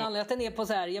 Men anledningen att den är på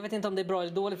så här, jag vet inte om det är bra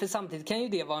eller dåligt, för samtidigt kan ju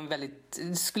det vara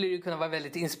skulle det kunna vara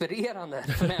väldigt inspirerande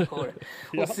för människor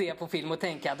att se på film och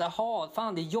tänka att jaha,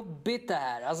 fan det är jobbigt det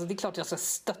här. Alltså det är klart jag ska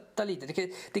stötta lite.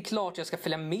 Det är klart jag ska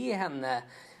följa med henne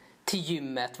till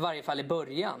gymmet, i varje fall i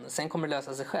början. Sen kommer det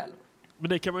lösa sig själv. Men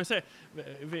det kan man ju se,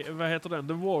 vad heter den?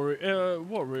 The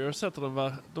Warriors heter den,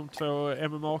 va? De två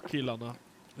MMA-killarna.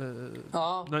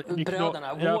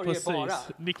 Bröderna, Warrior bara.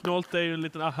 Nick Nolte är ju en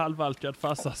liten halvalkad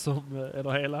farsa eller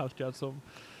helalkad som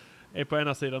är på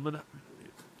ena sidan. Men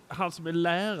han som är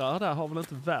lärare där har väl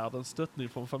inte världens stöttning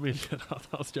från familjen att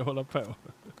han ska hålla på.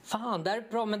 Fan, det är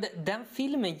bra, men den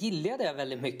filmen gillade jag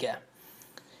väldigt mycket.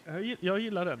 Jag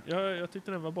gillar den. Jag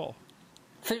tyckte den var bra.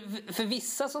 För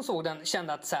vissa som såg den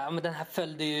kände att så här, men den här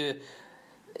följde ju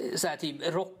så här,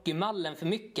 typ Rocky-mallen för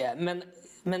mycket.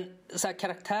 Men så här,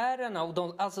 karaktärerna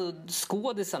och alltså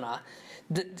skådisarna,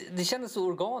 det kändes så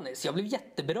organiskt. Jag blev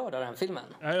jätteberörd av den filmen.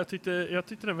 Ja, jag tyckte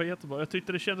den var jättebra. Jag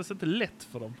tyckte det kändes inte lätt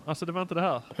för dem. Alltså det var inte det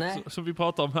här som vi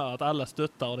pratar om här, att alla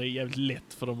stöttar och det är jävligt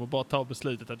lätt för dem att bara ta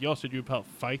beslutet att jag ska ju upp här och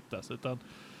fightas, utan...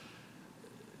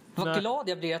 Vad glad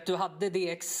jag blir att du hade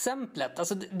det exemplet.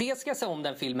 Alltså det ska jag säga om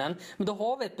den filmen. Men då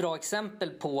har vi ett bra exempel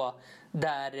på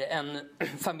där en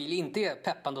familj inte är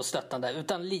peppande och stöttande,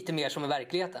 utan lite mer som i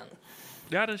verkligheten.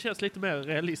 Ja, den känns lite mer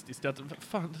realistisk. Att,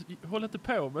 fan, håll inte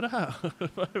på med det här.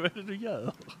 Vad är det du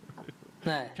gör?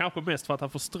 Nej. Kanske mest för att han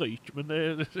får stryk, men det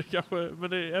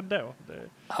är ändå.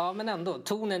 Ja, men ändå.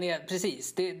 Tonen är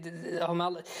precis.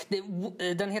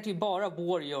 Den heter ju bara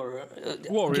Warrior.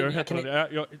 Warrior heter den.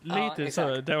 Jag är lite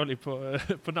så dålig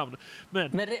på namnet.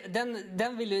 Men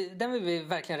den vill vi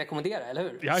verkligen rekommendera, eller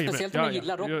hur? Jajamän, speciellt om man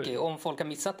gillar Rocky, om folk har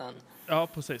missat den. Ja,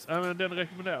 precis. Ja, men den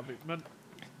rekommenderar vi. Men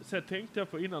sen tänkte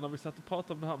jag på innan när vi satt och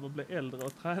pratade om det här med att bli äldre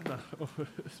och träna och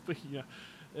springa.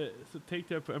 Så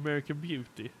tänkte jag på American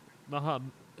Beauty. När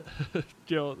han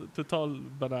går total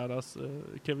bananas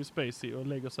Kevin Spacey och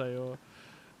lägger sig och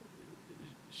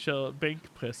kör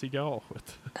bänkpress i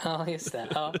garaget. Ja, just det.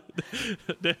 Ja.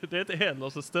 det är inte heller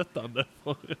så stöttande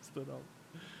för resten av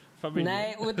familjen.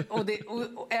 Nej,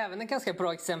 och även ett ganska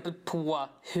bra exempel på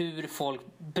hur folk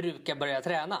brukar börja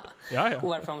träna. Ja. Och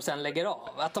varför de sen lägger av.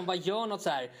 Att de bara gör något så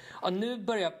här, nu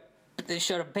börjar jag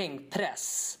köra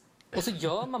bänkpress. Och så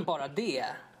gör man bara det.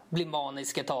 Blir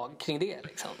manisk ett tag kring det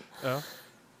liksom.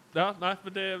 Ja, nej,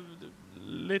 men det är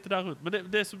lite där runt.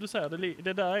 Men det är som du säger,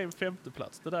 det där är en 5:e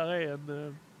plats. Det där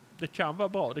är det kan vara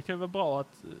bra. Det kan vara bra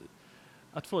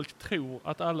att folk tror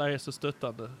att alla är så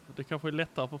stöttande. Det kanske är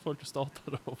lättare för folk att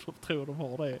starta dem om de tror de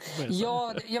har det med sig.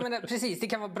 Ja, jag menar precis. Det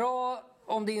kan vara bra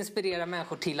om det inspirerar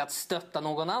människor till att stötta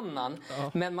någon annan.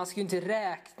 Ja. Men man ska ju inte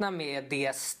räkna med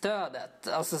det stödet.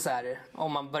 Alltså så här,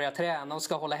 om man börjar träna och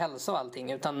ska hålla hälsa och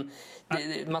allting. Utan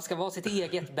man ska vara sitt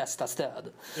eget bästa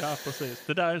stöd. Ja, precis.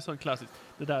 Det där är en sån klassisk.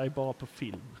 Det där är bara på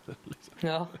film. Liksom.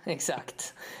 Ja,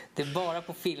 exakt. Det är bara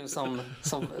på film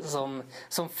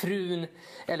som frun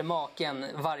eller maken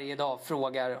varje dag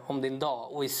frågar om din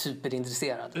dag och är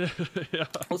superintresserad. Ja.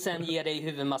 Och sen ger dig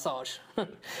huvudmassage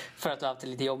för att du har haft det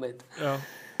lite jobbigt. Ja.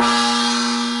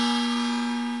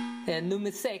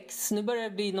 Nummer 6. Nu börjar det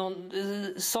bli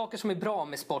saker som är bra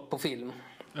med sport på film.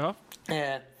 Ja.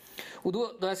 Och då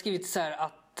har jag skrivit så här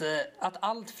att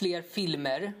allt fler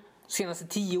filmer senaste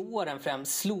 10 åren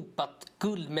främst slopat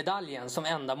guldmedaljen som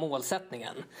enda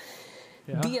målsättningen.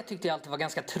 Ja. Det tyckte jag alltid var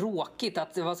ganska tråkigt,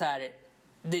 att det var så här,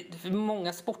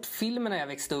 många sportfilmer när jag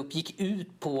växte upp gick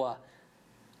ut på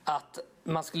att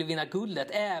man skulle vinna guldet.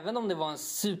 Även om det var en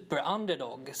super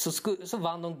underdog så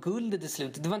vann de guldet i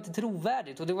slutet. Det var inte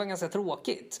trovärdigt och det var ganska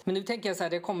tråkigt. Men nu tänker jag så här,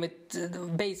 det har kommit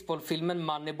baseballfilmen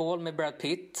Moneyball med Brad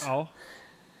Pitt. Ja.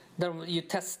 Där de ju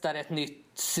testar ett nytt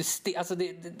system. Alltså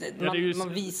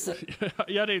man visar...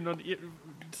 Ja, det är någon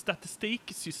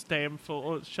statistiksystem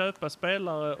för att köpa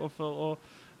spelare och för att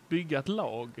bygga ett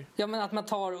lag. Ja, men att man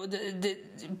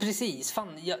tar... precis, fan,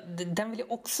 den vill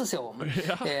jag också se om.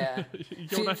 Ja.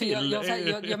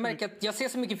 Jag märker att jag ser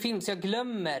så mycket film så jag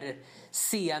glömmer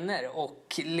scener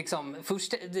och liksom...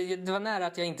 Först, det var nära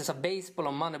att jag inte sa baseball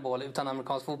och Moneyball utan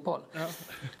amerikansk fotboll. Ja.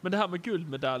 Men det här med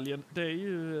guldmedaljen, det är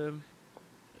ju...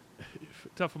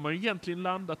 Där får man egentligen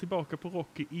landa tillbaka på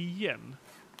Rocky igen.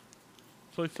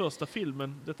 För i första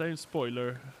filmen, detta är en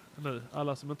spoiler nu,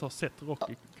 alla som inte har sett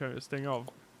Rocky kan ju stänga av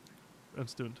en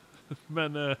stund.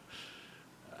 Men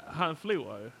han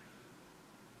förlorar ju.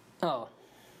 Ja.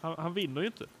 Han vinner ju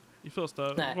inte i första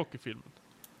Rocky-filmen.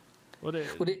 Och det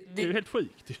är ju helt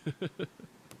sjukt.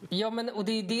 Ja, men och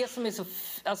det är det som är så...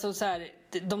 Alltså så här,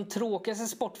 de tråkigaste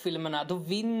sportfilmerna, då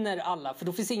vinner alla. För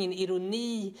då finns ingen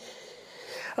ironi...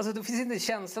 Alltså då finns inte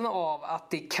känslan av att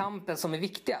det är kampen som är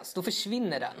viktigast. Då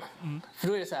försvinner den. Mm. För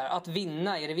då är det så här, att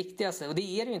vinna är det viktigaste. Och det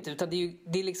är det ju inte, utan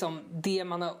det är liksom det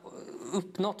man har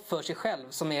uppnått för sig själv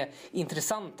som är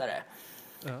intressantare.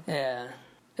 Ja.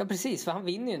 Ja, precis, för han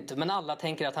vinner ju inte. Men alla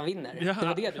tänker att han vinner. Ja, det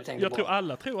var det du tänkte på. Jag tror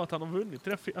alla tror att han har vunnit.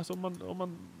 Alltså om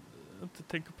man inte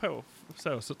tänker på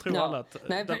så tror alla att...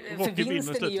 Nej, för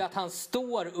vinsten är ju att han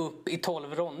står upp i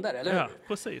 12 ronder, eller hur? Ja,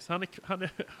 precis. Han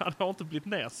har inte blivit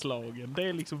nedslagen. Det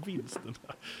är liksom vinsten.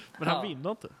 Men han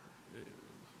vinner inte.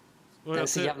 Och det är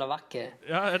så jävla vacker.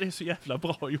 Ja, det är så jävla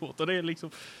bra gjort. Och det är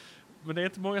liksom, men det är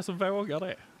inte många som vågar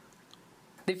det.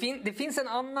 Det finns en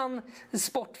annan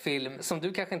sportfilm som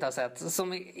du kanske inte har sett,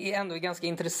 som ändå är ganska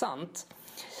intressant.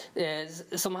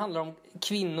 Som handlar om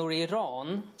kvinnor i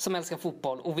Iran som älskar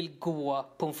fotboll och vill gå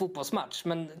på en fotbollsmatch.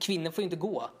 Men kvinnor får inte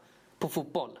gå på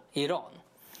fotboll i Iran.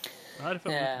 Nej,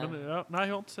 nej,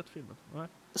 jag har inte sett filmen. Nej.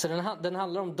 Så den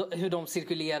handlar om hur de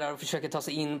cirkulerar och försöker ta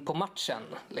sig in på matchen.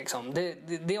 Liksom.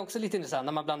 Det är också lite intressant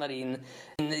när man blandar in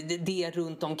det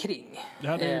runt omkring.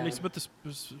 Ja, det är liksom inte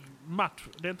match.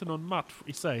 Det är inte någon match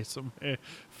i sig som är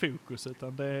fokus,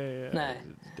 utan det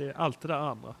är allt det där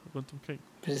andra runt omkring.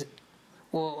 Precis.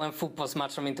 Och en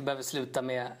fotbollsmatch som inte behöver sluta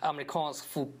med amerikansk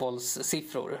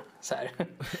fotbollssiffror. Så här.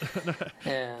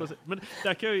 Men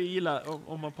där kan jag ju gilla,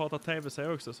 om man pratar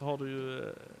tv-serier också, så har du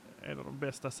ju en av de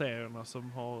bästa serierna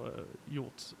som har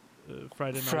gjorts.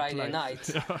 Friday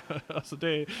Night. Alltså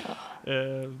det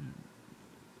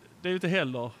är ju inte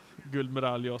heller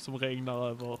guldmedaljer som regnar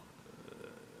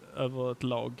över ett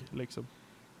lag liksom.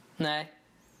 Nej.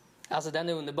 Alltså den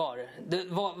är underbar.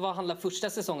 Vad handlar första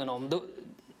säsongen om?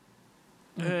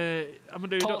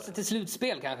 Ta sig till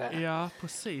slutspel kanske? Ja,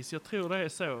 precis. Jag tror det är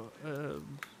så.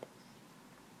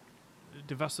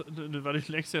 Nu var det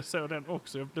länge sedan jag såg den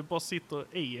också. Det bara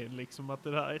sitter i en liksom att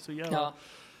det här är så jävla... Ja.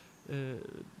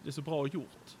 Det är så bra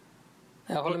gjort.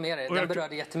 Jag håller med dig. Den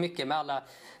berörde jättemycket med alla...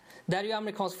 Där är ju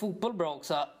amerikansk fotboll bra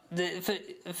också.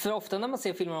 För ofta när man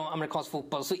ser filmer om amerikansk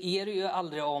fotboll så är det ju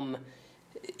aldrig om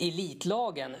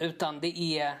elitlagen, utan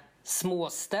det är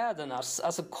småstädernas,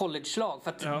 alltså college-lag,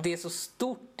 för att det är så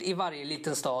stort i varje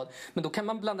liten stad. Men då kan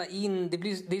man blanda in,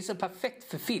 det är så perfekt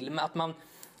för film att man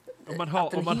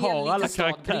har alla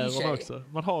karaktärer också.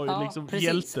 Man har ju liksom precis.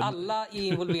 Hjälten. Alla är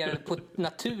involverade på ett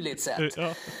naturligt sätt.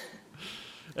 Ja.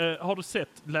 Har du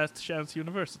sett Last Chance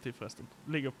University förresten?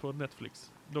 Ligger på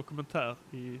Netflix. Dokumentär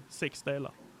i 6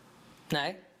 delar.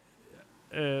 Nej.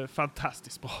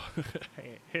 Fantastiskt bra.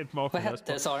 Helt makalöst. Vad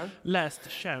hette det, sa den?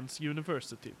 Last Chance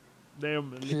University. Det är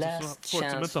om folk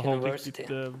som inte har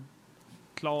riktigt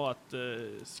klarat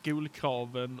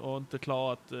skolkraven och inte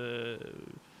klarat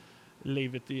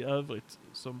livet i övrigt,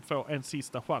 som får en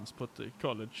sista chans på ett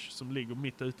college som ligger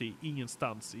mitt ute i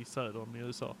ingenstans i södern i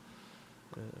USA.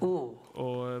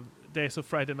 Och det är så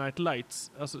Friday Night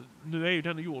Lights. Alltså, nu är ju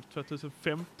den gjord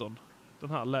 2015, den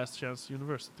här Last Chance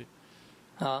University.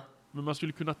 Ja. Men man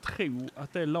skulle kunna tro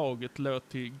att det laget låg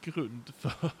till grund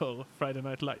för Friday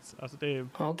Night Lights. Alltså det är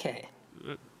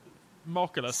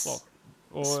makalöst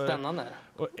bra. Och, spännande.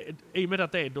 Och i och med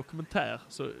att det är dokumentär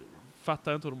så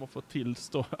fattar jag inte hur de har fått till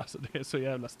story. Alltså det är så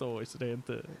jävla story så det är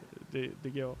inte... Det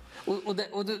går.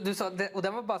 Och du sa, och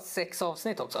den var bara 6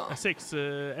 avsnitt också? 6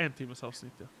 1-timmars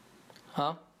avsnitt, ja.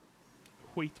 Ja.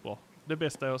 Skitbra. Det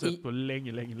bästa jag har sett på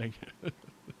länge.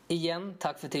 Igen,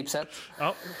 tack för tipset.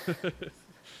 Ja.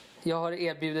 Jag har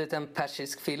erbjudit en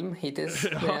persisk film hittills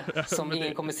som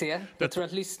ingen kommer se. Jag tror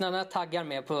att lyssnarna taggar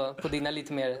med på dina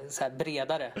lite mer så här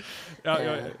bredare. Ja,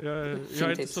 jag är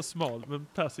inte så smal, men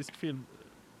persisk film...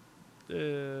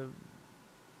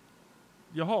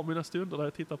 jag har mina stunder där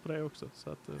jag tittar på det också. Så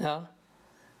att,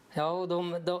 Ja, och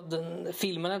de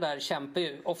filmerna där kämpar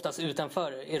ju oftast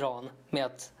utanför Iran med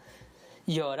att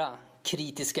göra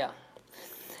kritiska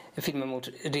filmer mot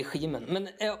regimen. Men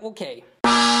okej.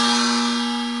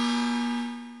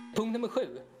 Punkt nummer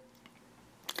 7.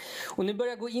 Och nu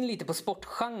börjar jag gå in lite på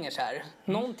sportgenrer här.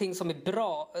 Någonting som är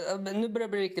bra. Nu börjar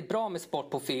det bli riktigt bra med sport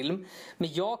på film.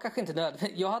 Men jag kanske inte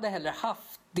nödvändigt. Jag hade hellre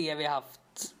haft det vi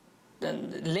haft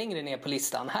längre ner på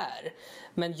listan här.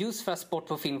 Men just för att sport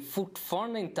på film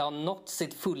fortfarande inte har nått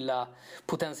sitt fulla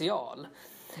potential.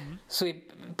 Så är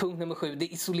punkt nummer 7 det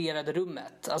isolerade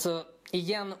rummet. Alltså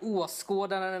igen,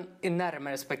 åskådaren är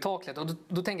närmare spektaklet. Och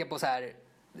då tänker jag på så här.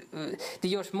 Det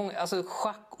görs många, alltså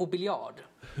schack och biljard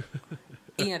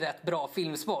är en rätt bra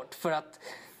filmsport, för att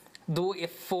då är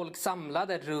folk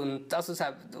samlade runt, alltså så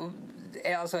här,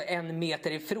 alltså 1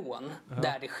 meter ifrån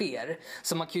där det sker.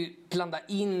 Så man kan ju blanda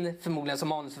in, förmodligen som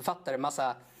manusförfattare,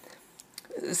 massa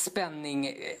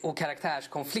spänning och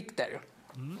karaktärskonflikter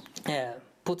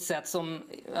på ett sätt som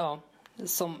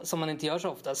man inte gör så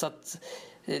ofta. Så att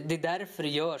det är därför det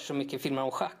görs så mycket filmer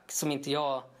om schack som inte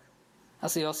jag...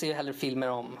 Alltså jag ser hellre filmer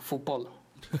om fotboll.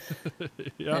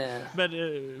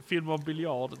 Men filmer om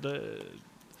biljard,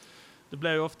 det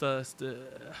blir ju oftast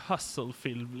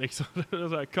hustle-film liksom.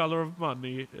 Color of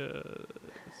Money.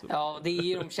 Ja, det är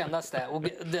ju de kändaste.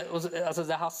 Alltså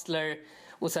The Hustler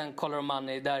och sen Color of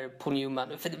Money där på Newman.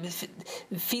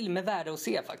 Film är värda att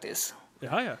se faktiskt.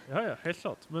 Ja, helt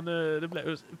klart. Men det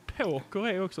blir poker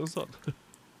är också en sån.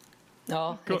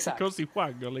 Ja, exakt. Konstig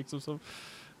genre liksom som...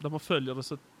 Där man följer det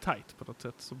så tight på något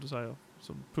sätt, som du säger,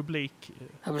 som publik.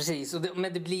 Ja, precis.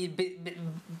 Men det blir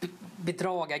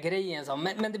bedragargrejen.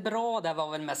 Men det bra där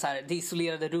var väl med så här, det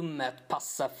isolerade rummet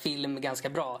passar film ganska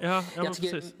bra. Ja, jag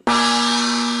tycker, precis.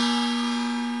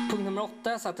 Punkt nummer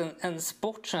 8 är så att en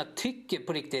sport som jag tycker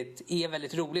på riktigt är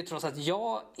väldigt rolig, trots att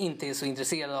jag inte är så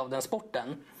intresserad av den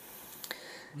sporten.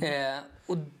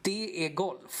 Och det är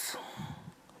golf.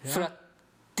 För att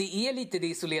det är lite det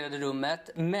isolerade rummet,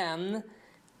 men...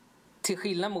 Till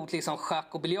skillnad mot liksom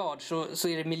schack och biljard så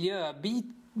är det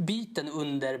miljöbyten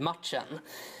under matchen.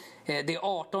 Det är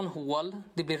 18 hål,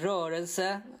 det blir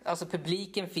rörelse, alltså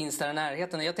publiken finns där i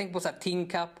närheten. Jag tänker på så här Tin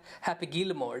Cup, Happy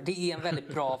Gilmore. Det är en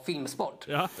väldigt bra filmsport.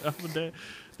 Ja, men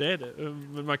det är det.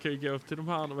 Men man kan ju gå till de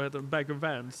här, vad heter det? Bag of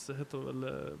Vans heter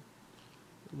väl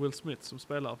Will Smith som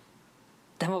spelar.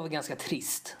 Den var väl ganska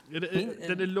trist. Den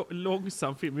är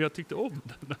långsam film, men jag tyckte om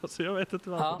den. Alltså, jag vet inte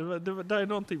varför. Ja. Det är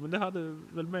någonting, men det hade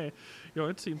väl med... Jag är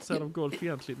inte så intresserad av golf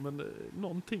egentligen, men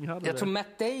någonting hade jag tror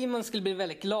Matt Damon skulle bli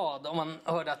väldigt glad om han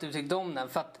hörde att du tyckte om den.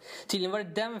 För att tydligen var det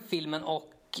den filmen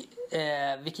och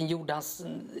vilken gjorde han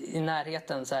i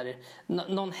närheten så här,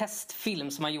 någon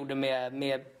hästfilm som han gjorde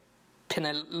med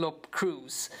Penelope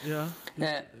Cruz. Ja,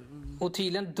 och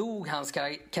tydligen dog hans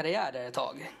karriär där ett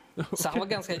tag. Okay. Så han var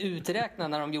ganska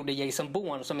uträknad när de gjorde Jason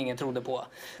Bourne som ingen trodde på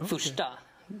första.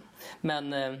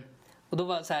 Men och då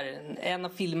var så här, en av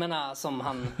filmerna som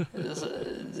han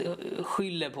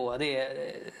skyller på, det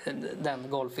är den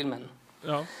golffilmen.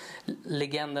 Ja.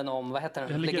 Legenden om, vad heter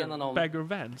den? Legenden om Bagger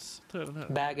Vance, tror jag den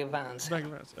heter. Bagger Vance. Bagger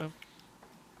Vance, ja.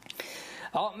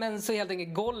 Ja, men så helt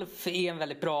enkelt, golf är en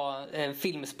väldigt bra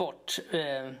filmsport.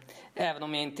 Även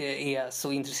om jag inte är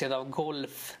så intresserad av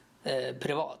golf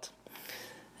privat.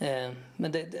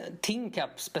 Men Tin Cup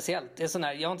speciellt är sån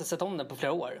här, jag har inte sett om den på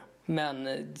flera år.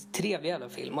 Men trevlig jävla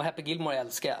film, och Happy Gilmore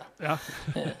älskar jag. Ja,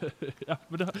 ja,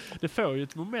 men det får ju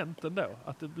ett moment ändå.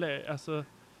 Att det blir, alltså,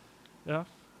 ja,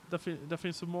 det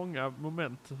finns så många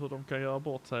moment hur de kan göra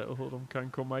bort sig och hur de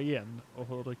kan komma igen och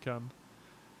hur det kan,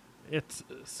 ett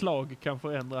slag kan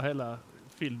förändra hela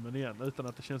filmen igen utan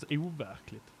att det känns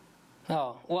overkligt.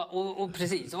 Ja, och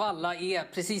precis. Och alla är,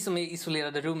 precis som i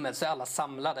isolerade rummet, så är alla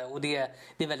samlade. Och det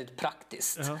är väldigt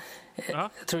praktiskt. Uh-huh. Ja.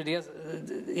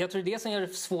 Jag tror det som gör det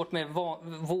svårt med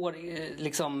vår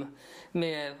liksom,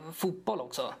 med fotboll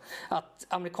också. Att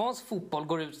amerikansk fotboll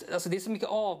går ut, alltså det är så mycket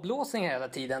avblåsning hela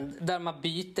tiden. Där man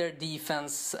byter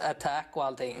defense, attack och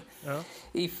allting. Ja.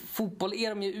 I fotboll är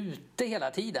de ju ute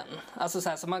hela tiden.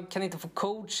 Alltså så man kan inte få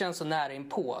coachen så nära in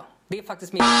på. Det är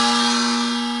faktiskt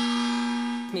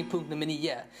min punkt nummer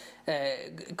 9.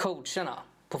 Coacherna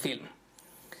på film.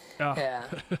 Ja.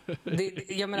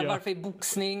 Jag menar, varför är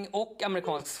boxning och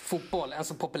amerikansk fotboll en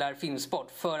så populär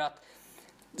filmsport? För att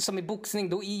som i boxning,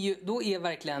 då är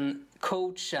verkligen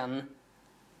coachen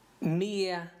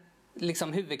med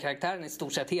liksom huvudkaraktären i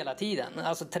stort sett hela tiden.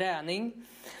 Alltså träning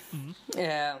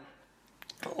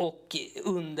och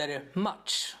under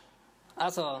match.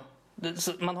 Alltså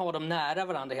man har dem nära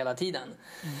varandra hela tiden.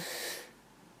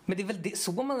 Men det är väl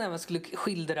så man även skulle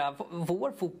skildra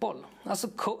vår fotboll.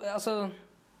 Alltså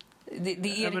det är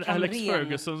Erik Hamrén. Alex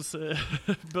Fergusons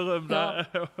berömda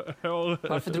hår.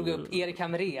 Varför drog jag upp Erik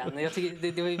Hamrén? Jag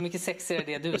tycker det var ju mycket sexigare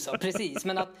det du sa. Precis,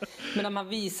 men att man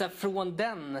visar från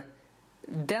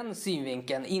den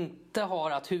synvinkeln, inte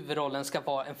har att huvudrollen ska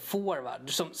vara en forward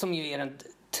som ju är den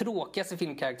tråkigaste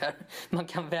filmkaraktär man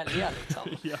kan välja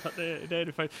liksom. Ja, det är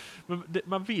det faktiskt. Men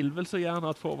man vill väl så gärna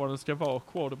att forwarden ska vara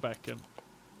quarterbacken.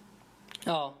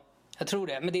 Ja, jag tror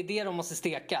det. Men det är det de måste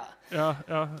steka. Ja,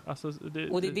 alltså...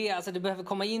 Och det behöver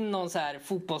komma in någon så här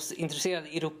fotbollsintresserad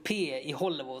europé i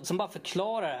Hollywood som bara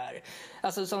förklarar det här.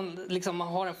 Alltså som liksom man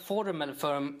har en formel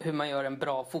för hur man gör en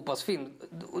bra fotbollsfilm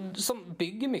som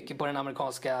bygger mycket på den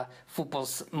amerikanska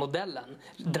fotbollsmodellen,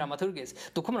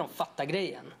 dramaturgiskt. Då kommer de fatta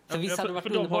grejen. För visst hade det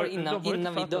varit underbart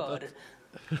innan vi dör.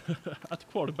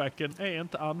 Att quarterbacken är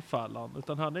inte anfallaren,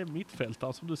 utan han är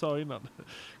mittfältare som du sa innan.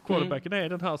 Quarterbacken är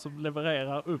den här som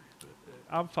levererar upp.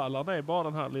 Anfallaren är bara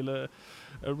den här lilla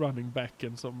running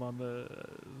backen som man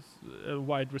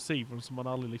wide receiver som man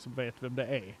aldrig liksom vet vem det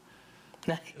är.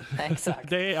 Nej, exakt.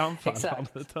 Det är anfallaren,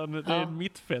 utan det är en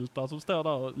mittfältare som står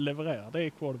där och levererar. Det är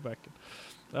quarterbacken.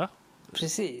 Ja.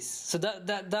 Precis. Så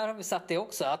där har vi satt det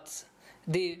också, att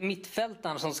det är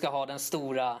mittfältaren som ska ha den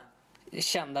stora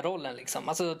kända rollen liksom.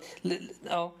 Alltså,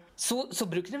 ja. Så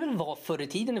brukar det väl vara förr i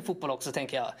tiden i fotboll också,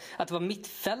 tänker jag. Att det var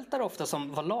mittfältare ofta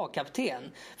som var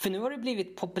lagkapten. För nu har det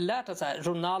blivit populärt att så här,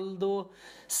 Ronaldo,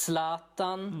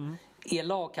 Zlatan är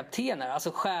lagkaptener.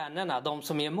 Alltså stjärnorna, de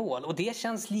som gör mål. Och det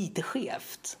känns lite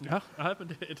skevt. Ja,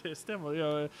 men det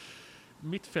stämmer.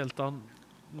 Mittfältaren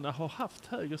har haft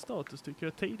högre status tycker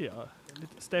jag tidigare.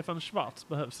 Stefan Schwarz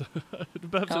behövs. Det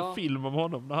behövs en film om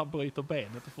honom när han bryter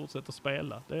benet och fortsätter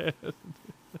spela.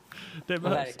 Det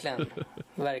behövs.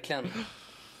 Verkligen.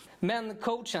 Men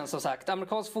coachen, som sagt,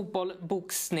 amerikansk fotboll,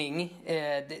 boxning,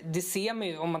 det ser man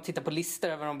ju om man tittar på listor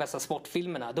över de bästa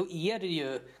sportfilmerna. Då är det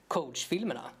ju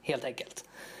coachfilmerna, helt enkelt.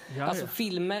 Alltså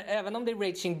filmer, även om det är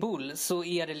Raging Bull, så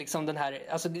är det liksom den här,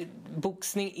 alltså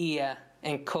boxning är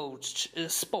en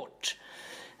coachsport.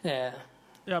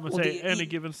 Ja, men säg Any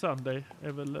Given Sunday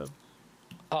är väl...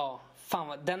 Ja,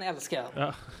 fan, den älskar jag.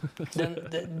 Ja, det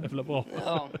är väl bra.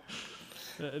 Ja.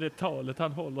 Det talet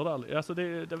han håller där. Alltså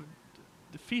det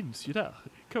finns ju där.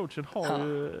 Coachen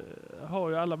har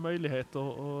ju alla möjligheter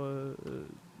och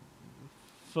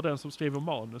för den som skriver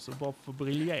manus och bara får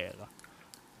briljera.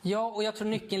 Ja, och jag tror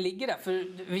nyckeln ligger där. För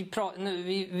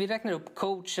vi räknar upp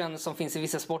coachen som finns i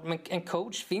vissa sport, men en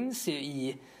coach finns ju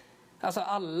i... Alltså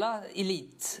alla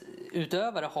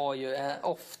elitutövare har ju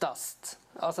oftast,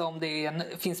 alltså om det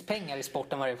finns pengar i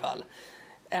sporten i varje fall,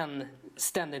 en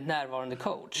ständigt närvarande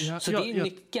coach. Ja, så det är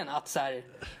nyckeln att så här...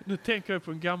 Nu tänker jag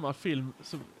på en gammal film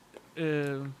som...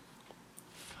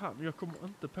 fan, jag kommer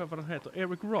inte på vad den heter.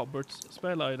 Eric Roberts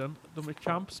spelar i den. De är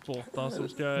kampsportare som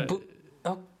ska...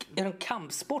 Är de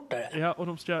kampsportare? Ja, och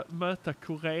de ska möta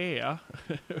Korea.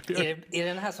 Är det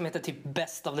den här som heter typ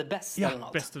Best of the Best eller något? Ja,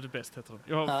 Best of the Best heter den.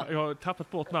 Jag har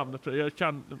tappat bort namnet. Det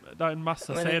är en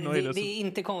massa scener i det. Det är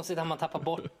inte konstigt att man tappar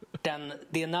bort den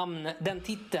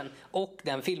titeln och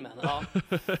den filmen. Ja.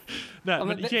 Nej,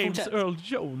 men James Earl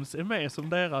Jones är med som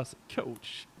deras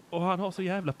coach. Och han har så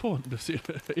jävla pondus i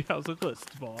hans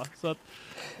röst bara. Så att...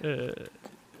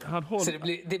 han håller... Så det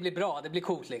blir bra, det blir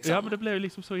coolt liksom. Ja, men det blev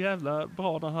liksom så jävla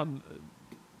bra när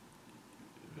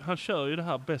han kör ju det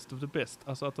här Best of the Best,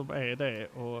 alltså att de är det,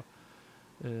 och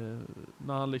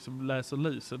när han liksom läser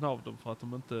lusen av dem för att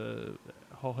de inte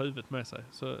har huvudet med sig.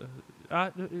 Så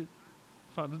ja,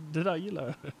 fan, det där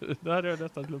gillar jag. Det hade jag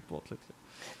nästan glömt bort lite.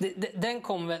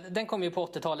 Den kom ju på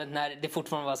 80-talet när det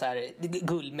fortfarande var så här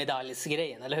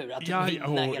guldmedaljsgrejen, eller hur? Att Ja,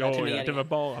 vinna hela turneringen. det var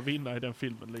bara vinna i den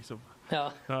filmen liksom.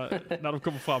 Ja. När de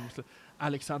kommer fram så,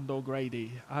 Alexander O'Grady,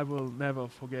 I will never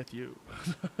forget you.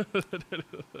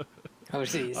 Ja,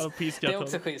 precis. Det är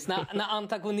också schysst. När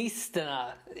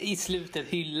antagonisterna i slutet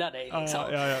hyllar dig liksom.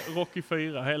 Ja. Rocky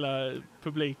 4, hela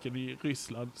publiken i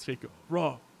Ryssland skriker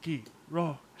Rocky.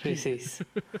 Precis.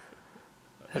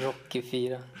 Rocky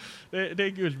 4. Det är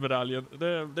guldmedaljen. Det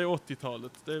är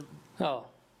 80-talet. Ja.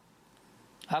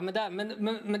 Ja, men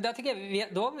där tycker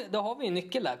jag då har vi en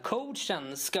nyckel där.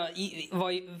 Coachen ska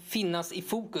finnas i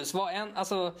fokus. Vara en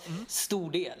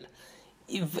stor del.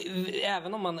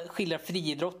 Även om man skildrar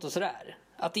friidrott och sådär.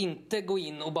 Att inte gå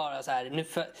in och bara så här, nu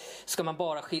ska man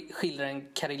bara skildra en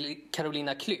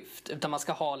Carolina Klüft, utan man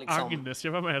ska ha liksom... Agnes,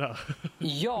 jag var med där.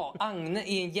 Ja, Agne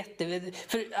är en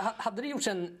För hade det gjorts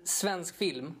en svensk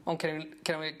film om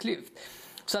Carolina Klüft,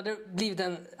 så hade det blivit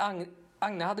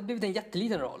Agne hade blivit en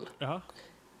jätteliten roll. Ja.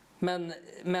 Men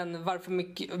varför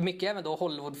mycket även då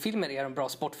Hollywoodfilmer är de bra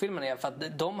sportfilmerna är för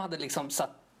att de hade liksom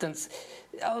satt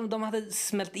de hade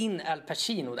smält in Al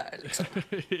Pacino där liksom.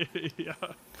 Ja,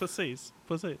 precis.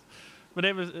 Men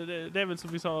det är väl som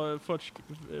vi sa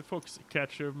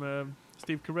Foxcatcher med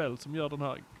Steve Carell som gör den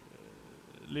här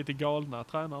lite galna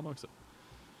tränaren också.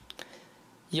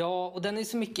 Ja, och den är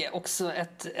så mycket också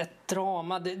ett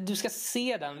drama. Du ska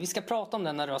se den, vi ska prata om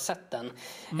den när du har sett den.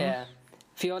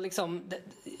 För jag liksom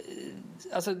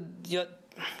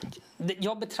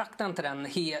jag betraktar inte den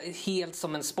helt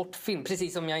som en sportfilm,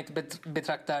 precis som jag inte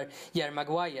betraktar Jerry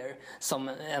Maguire som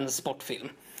en sportfilm.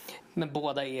 Men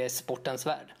båda är sportens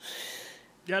värld.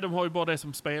 Ja, de har ju bara det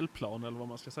som spelplan, eller vad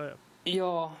man ska säga.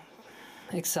 Ja,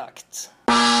 exakt.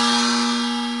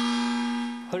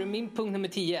 Hörru, min punkt nummer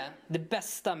 10. Det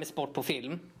bästa med sport på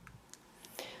film.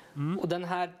 Och den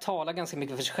här talar ganska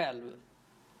mycket för sig själv.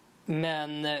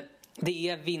 Men det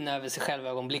är vinna över sig själv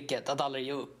ögonblicket, att aldrig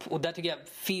ge upp. Och där tycker jag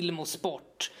film och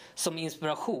sport som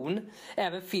inspiration,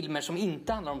 även filmer som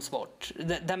inte handlar om sport,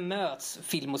 där möts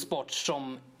film och sport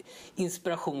som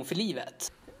inspiration för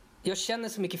livet. Jag känner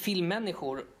så mycket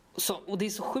filmmänniskor, och det är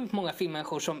så sjukt många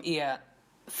filmmänniskor som är,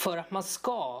 för att man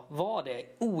ska vara det,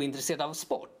 ointresserad av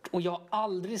sport. Och jag har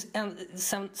aldrig,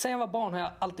 sen jag var barn har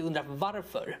jag alltid undrat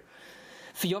varför.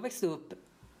 För jag växte upp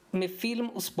med film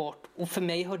och sport, och för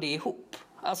mig hör det ihop.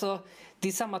 Alltså, det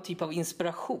är samma typ av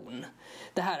inspiration.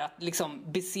 Det här att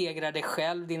liksom besegra dig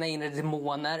själv, dina inre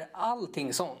demoner,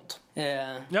 allting sånt.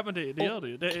 Ja, men det gör det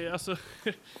ju. Det är, alltså,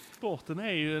 sporten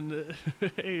är ju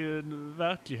en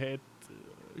verklighet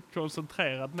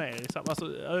koncentrerad ner i samma,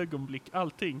 alltså ögonblick,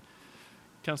 allting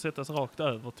kan sättas rakt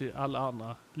över till alla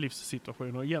andra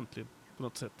livssituationer egentligen på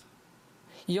något sätt.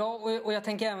 Ja, och jag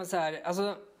tänker även så här,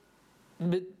 alltså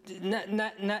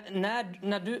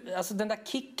när du, alltså den där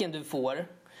kicken du får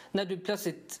när du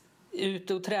plötsligt är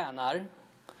ute och tränar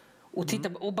och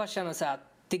tittar och bara känner så här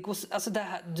att det går, alltså det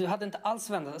här, du hade inte alls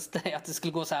väntat dig att det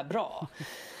skulle gå så här bra.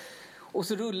 Och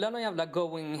så rullar någon jävla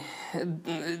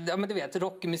ja men du vet,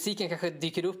 rockmusiken kanske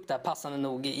dyker upp där passande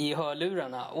nog i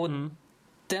hörlurarna, och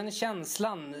den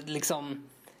känslan liksom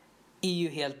är ju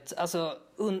helt, alltså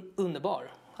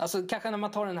underbar. Alltså kanske när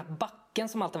man tar den här backen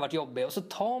som alltid varit jobbig, och så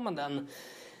tar man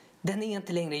den är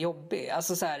inte längre jobbig.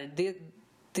 Alltså så här, det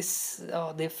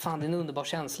är fan en underbar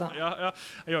känsla. Ja,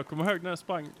 jag kommer ihåg när jag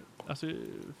sprang, alltså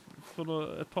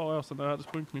för ett par år sedan när jag hade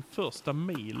sprungit min första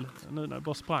mil, nu när jag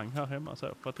bara sprang här hemma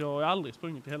så, för att jag har aldrig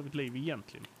sprungit i hela mitt liv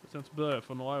egentligen. Sen så började jag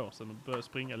för några år sedan och började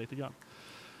springa lite grann.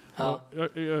 Ja.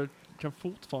 Jag kan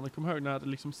fortfarande komma ihåg när jag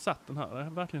hade liksom satt den här.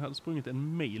 Jag verkligen hade sprungit 1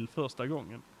 mil första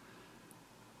gången.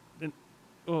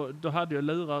 Och då hade jag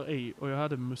lurar i och jag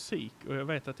hade musik. Och jag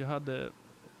vet att jag hade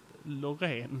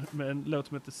Loreen med en låt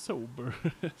som heter Sober.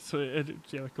 Så är det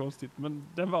så jävla konstigt. Men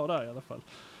den var där i alla fall.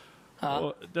 Ja.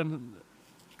 Och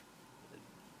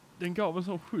den gav en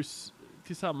sån skjuts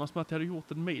tillsammans med att jag hade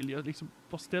gjort 1 mil. Jag liksom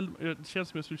bara det känns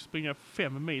som jag skulle springa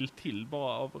 5 mil till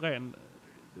bara av ren...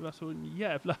 Det var så en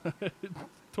jävla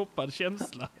toppad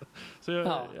känsla.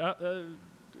 Så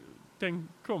den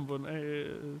kombon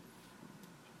är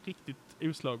riktigt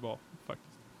oslagbar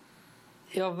faktiskt.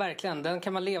 Ja, verkligen. Den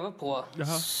kan man leva på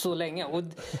så länge. Och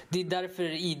det är därför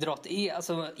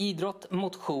idrott,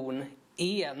 motion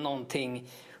är någonting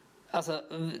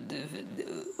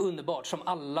underbart som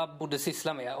alla borde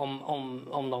syssla med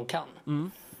om de kan.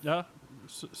 Mm. Ja,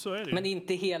 så är det. Men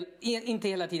inte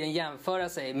hela tiden jämföra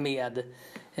sig med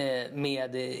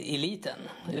eliten.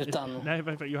 Utan...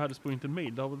 Nej, jag hade sprungit 1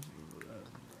 mil. Det har väl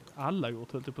alla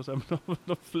gjort, höll jag på att säga, men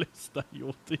de flesta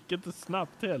gjort. Det gick inte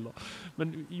snabbt heller.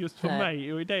 Men just för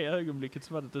mig och i det ögonblicket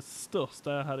så var det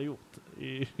största jag hade gjort.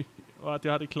 Och att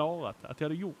jag hade klarat det. Att jag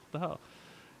hade gjort det här.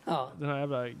 Ja. Den här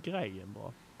jävla grejen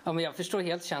bara. Ja, men jag förstår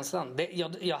helt känslan.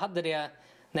 Jag hade det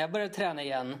när jag började träna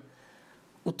igen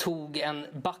och tog en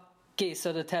backe i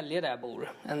Södertälje där jag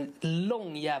bor. En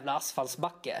lång jävla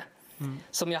asfaltsbacke.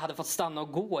 Som jag hade fått stanna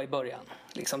och gå i början.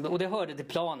 Liksom. Och det hörde till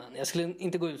planen. Jag skulle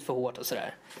inte gå ut för hårt och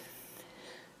sådär.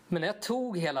 Men när jag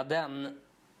tog hela den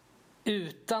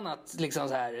utan att liksom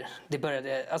så här, det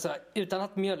började, utan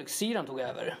att mjölksyran tog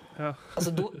över. Ja.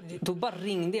 Då bara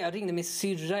ringde jag ringde min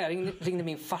syrra, jag ringde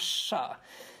min farsa.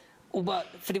 Och bara,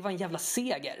 för det var en jävla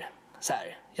seger. Så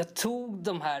här. Jag tog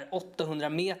de här 800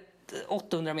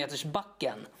 meters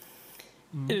backen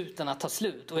utan att ta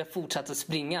slut. Och jag fortsatte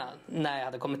springa när jag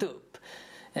hade kommit upp.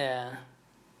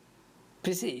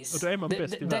 Precis. Och då är man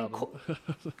bäst i världen.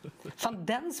 Fan,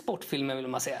 den sportfilmen vill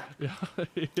man se.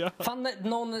 Ja. Fan,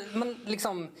 man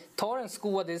liksom tar en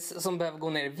skådis som behöver gå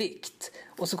ner i vikt.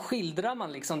 Och så skildrar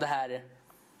man liksom det här.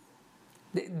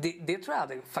 Det tror jag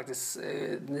hade faktiskt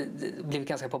blivit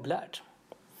ganska populärt.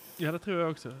 Ja, det tror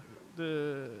jag också.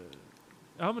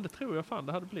 Men det tror jag fan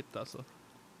det hade blivit alltså.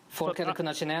 Folk hade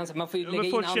kunnat känna igen sig. Man får ju lägga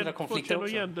in andra konflikter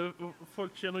också.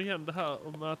 Folk känner igen det här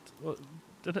om att...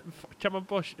 kan man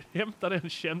bara hämta den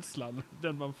känslan,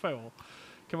 den man får.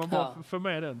 Kan man bara få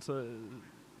med den så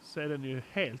är den ju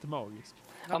helt magisk.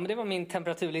 Ja, men det var min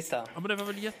temperaturlista. Ja, men det var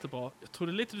väl jättebra. Jag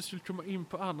trodde lite du skulle komma in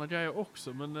på andra grejer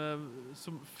också, men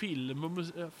som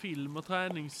film och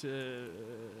tränings...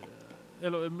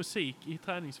 eller musik i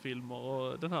träningsfilmer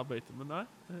och den här biten. Men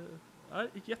nej,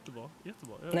 jättebra.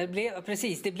 Nej,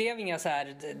 det blev inga så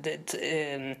här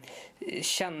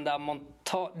kända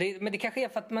montage. Men det kanske är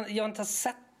för att jag inte har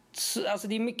sett. Alltså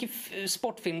det är mycket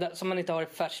sportfilm som man inte har i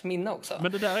färskt minne också.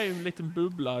 Men det där är ju en liten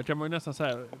bubbla kan man ju nästan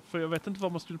säga. För jag vet inte var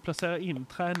man skulle placera in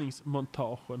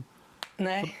träningsmontagen.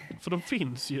 Nej. För de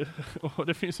finns ju. Och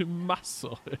det finns ju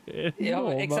massor.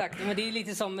 Ja, exakt. Men det är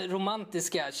lite som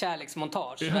romantiska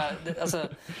kärleksmontage. Ja. Alltså,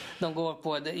 de går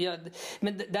på...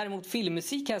 Men däremot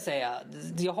filmmusik kan jag säga.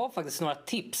 Jag har faktiskt några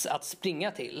tips att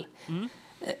springa till.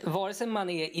 Vare sig man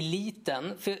är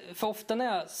eliten. För ofta när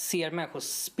jag ser människors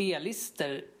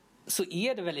spellister så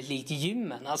är det väldigt likt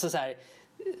gymmen. Alltså så här,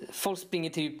 folk springer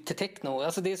till techno.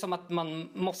 Alltså det är som att man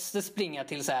måste springa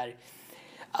till så här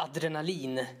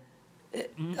adrenalin.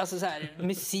 Alltså så här,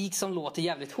 musik som låter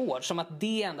jävligt hårt. Som att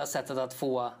det är enda sättet att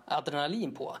få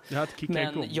adrenalin på.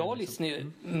 Men jag lyssnar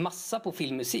ju massa på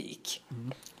filmmusik.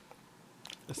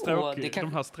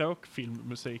 De här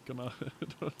stråkfilmmusikerna.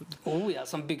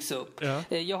 Som byggs upp.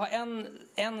 Ja. Jag har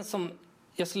en som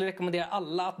jag skulle rekommendera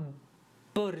alla att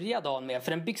börja dagen med.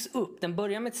 För den byggs upp. Den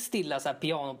börjar med ett stilla så här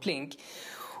pianoplink.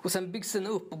 Och sen byggs den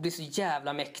upp och blir så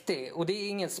jävla mäktig. Och det är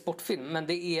ingen sportfilm, men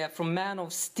det är från Man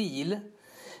of Steel.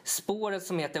 Spåret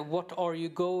som heter What are you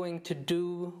going to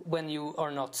do when you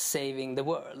are not saving the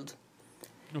world?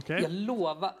 Okay. Jag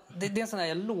lovar, det är en sån där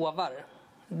jag lovar.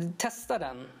 Testa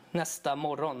den nästa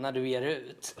morgon när du ger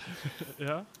ut.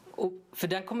 Ja. För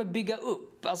den kommer bygga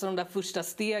upp, alltså de där första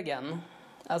stegen.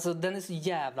 Alltså den är så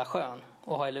jävla skön att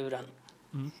ha i luren.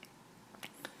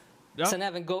 Ja. Sen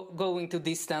även Going to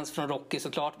Distance från Rocky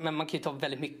såklart. Men man kan ju ta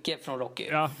väldigt mycket från Rocky.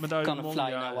 Ja, men det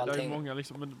är ju många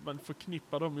liksom, men man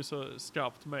förknippar dem ju så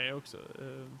skarpt med också.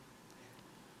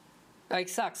 Ja,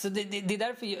 exakt. Så det är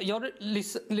därför jag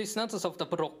lyssnar inte så ofta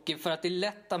på Rocky. För att det är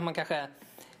lätt att man kanske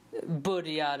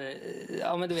börjar...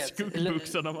 Ja, men du vet.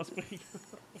 Skuggbuxar när man springer.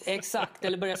 Exakt,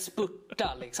 eller börjar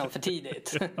spurta liksom för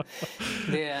tidigt.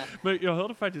 Men jag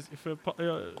hörde faktiskt...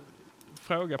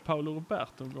 frågade Paolo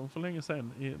Roberto en gång för länge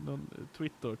sedan i någon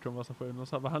Twitter-konversation och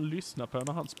så här, vad han lyssnade på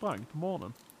när han sprang på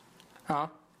morgonen. Ja.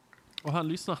 Och han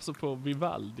lyssnar alltså på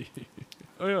Vivaldi.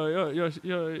 Och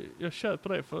jag köper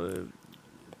det, för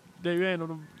det är ju en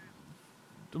av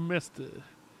de mest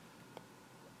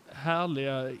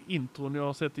härliga intron jag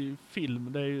har sett i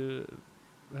film. Det är ju,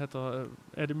 vad heter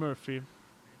Eddie Murphy,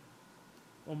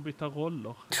 Ombytta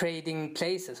roller. Trading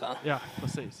Places, va? Ja,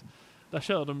 precis. Där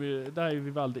kör de ju, där är ju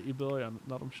Vivaldi i början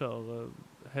när de kör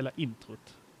hela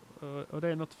introt. Och det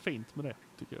är något fint med det,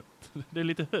 tycker jag. Det är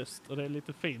lite höst och det är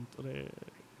lite fint och det är...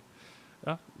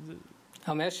 Ja,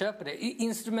 ja, men jag köper det.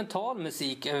 Instrumental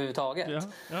musik överhuvudtaget.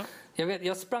 Ja.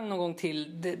 Jag sprang någon gång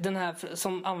till den här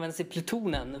som används i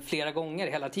Plutonen flera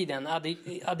gånger hela tiden.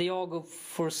 Adiago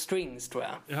for Strings, tror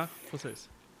jag. Ja, precis.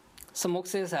 Som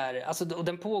också är så här, alltså, och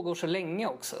den pågår så länge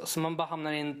också, så man bara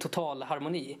hamnar i en total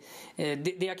harmoni.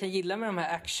 Det jag kan gilla med de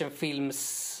här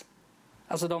actionfilms,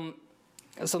 alltså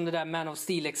som det där Man of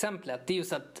Steel-exemplet, det är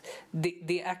just att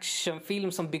det är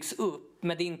actionfilm som byggs upp,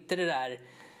 men det är inte det där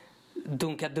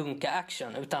dunka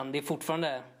action, utan det är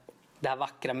fortfarande det här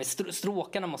vackra med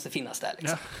stråkarna måste finnas där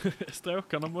liksom. Ja,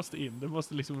 stråkarna måste in, det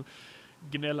måste liksom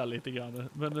gnälla lite grann.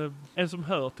 Men en som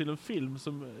hör till en film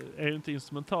som är ju inte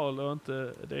instrumental och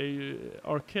inte, det är ju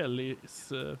R.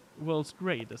 Kellys World's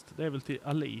Greatest. Det är väl till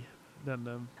Ali.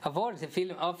 Ja, var det till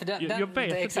film? Ja, för jag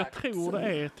vet att exakt. Jag tror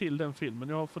det är till den filmen.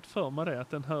 Jag har fått för mig det, att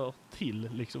den hör till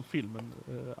liksom filmen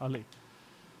Ali.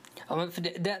 Ja, men för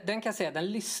den kan jag säga,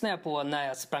 den lyssnade jag på när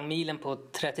jag sprang milen på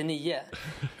 39.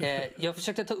 Jag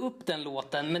försökte ta upp den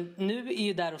låten, men nu är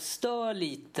ju där och stör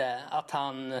lite att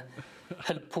han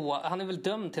höll på, han är väl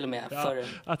dömd till och med för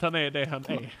att han är det han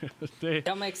är.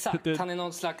 Ja, men exakt, han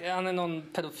är någon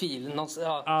pedofil,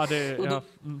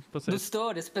 precis. Då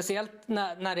stör det, speciellt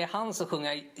när det är han som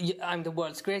sjunger I'm the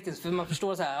world's greatest, för man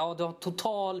förstår så här, du har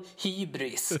total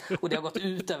hybris och det har gått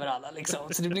ut över alla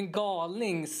liksom. Så det blir en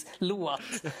galningslåt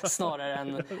snarare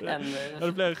än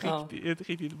det blir ett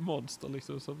riktigt monster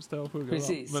liksom som står och sjunger.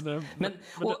 Precis.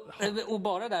 Och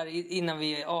bara där innan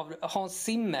vi Hans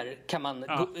Zimmer kan man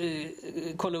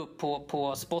kolla upp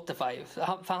på Spotify,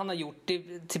 för han har gjort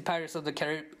det till Pirates of the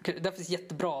Caribbean. Det finns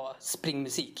jättebra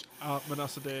springmusik. Ja, men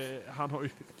alltså han har ju,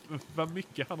 vad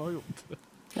mycket han har gjort.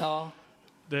 Ja,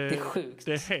 det är sjukt.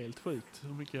 Det är helt sjukt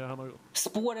hur mycket han har gjort.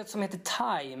 Spåret som heter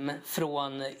Time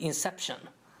från Inception,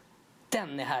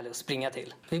 den är härlig att springa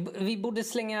till. Vi borde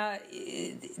slänga,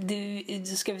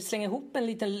 ska vi slänga ihop en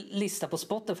liten lista på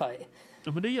Spotify?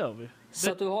 Ja, men det gör vi.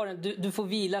 Så att du får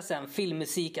vila sen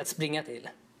filmmusik att springa till.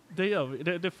 Det gör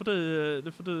vi. Det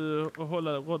får du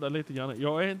råda lite grann.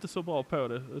 Jag är inte så bra på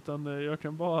det, utan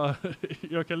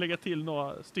jag kan lägga till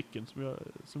några stycken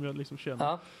som jag liksom känner.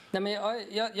 Ja. Nej, men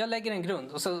jag lägger en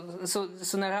grund, och så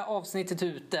när det här avsnittet är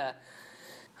ute,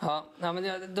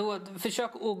 men då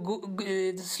försök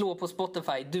att slå på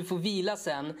Spotify. Du får vila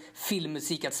sen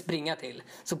filmmusik att springa till.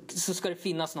 Så ska det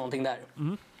finnas någonting där.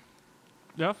 Mm.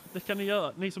 Ja, det kan ni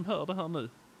göra. Ni som hör det här nu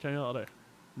kan göra det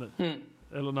nu. Mm.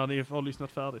 Eller när ni har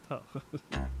lyssnat färdigt här.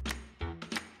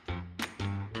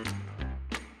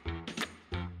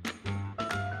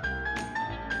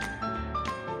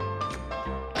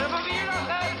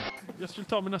 Jag skulle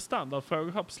ta mina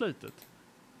standardfrågor här på slutet.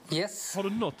 Yes. Har du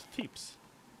något tips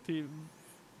till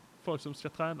folk som ska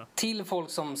träna? Till folk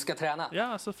som ska träna? Ja,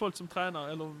 alltså folk som tränar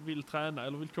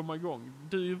eller vill komma igång.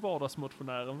 Du är ju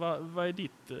vardagsmotionären. Vad är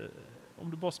ditt...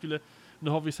 om du bara skulle... Nu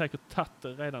har vi säkert tagit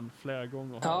det redan flera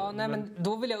gånger. Ja, men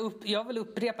då vill jag vill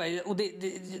upprepa. Och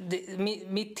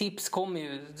mitt tips kommer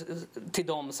ju till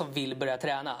dem som vill börja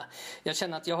träna. Jag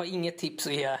känner att jag har inget tips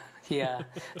att ge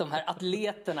de här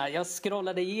atleterna. Jag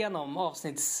scrollade igenom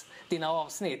dina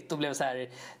avsnitt och blev så här,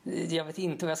 jag vet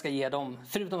inte vad jag ska ge dem,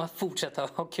 förutom att fortsätta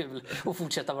ha kul och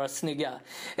fortsätta vara snygga.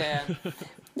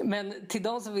 Men till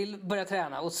de som vill börja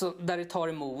träna och så där det tar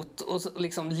emot och så,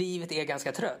 liksom, livet är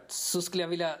ganska trött, så skulle jag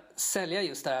vilja sälja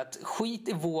just det här att skit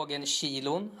i vågen,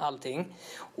 kilon, allting,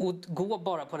 och gå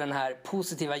bara på den här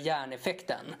positiva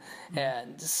hjärneffekten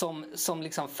som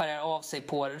liksom färgar av sig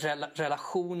på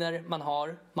relationer man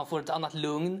har. Man får ett annat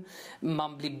lugn,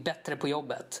 man blir bättre på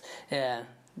jobbet.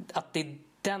 Att det är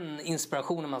den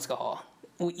inspirationen man ska ha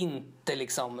och inte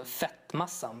liksom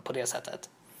fettmassan på det sättet.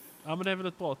 Ja, men det är väl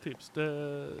ett bra tips.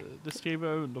 Det skriver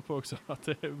jag under på också.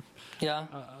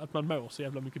 Att man mår så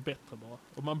jävla mycket bättre bara.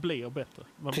 Och man blir bättre.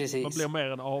 Man blir mer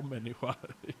en A-människa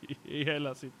i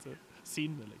hela sitt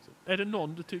sinne. Liksom. Är det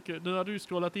någon du tycker... Nu har du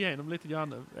scrollat igenom lite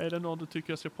grann. Är det någon du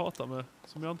tycker jag ska prata med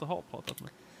som jag inte har pratat med?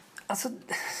 Alltså,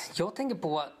 jag tänker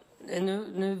på...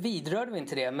 Nu vidrörde vi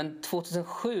inte det, men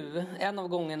 2007, en av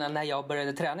gångerna när jag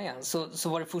började träna igen, så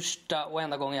var det första och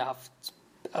enda gången jag haft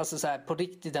Alltså så här, på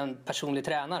riktigt en personlig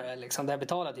tränare liksom, där jag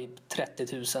betalar typ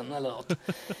 30 000 eller något.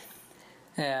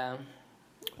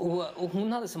 Och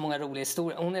hon hade så många roliga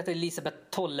historier. Hon heter Elisabeth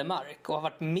Tollemark och har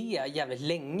varit med jävligt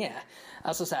länge.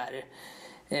 Alltså så här,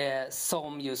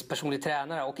 som just personlig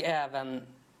tränare och även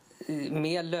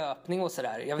med löpning och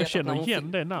sådär. Jag känner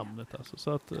igen det namnet alltså.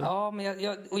 Så att, ja, men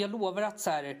jag lovar att så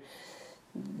här,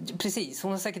 precis,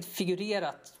 hon har säkert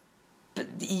figurerat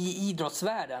i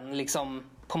idrottsvärlden liksom,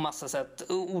 på massa sätt,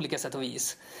 olika sätt och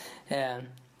vis.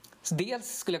 Så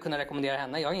dels skulle jag kunna rekommendera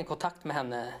henne. Jag har ingen kontakt med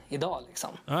henne idag liksom.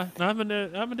 Nej, men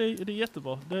det är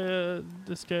jättebra.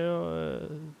 Det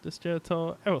ska jag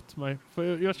ta åt mig. För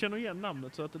jag känner igen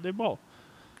namnet, så att det är bra.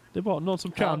 Det är bra. Någon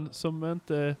som kan, som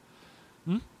inte...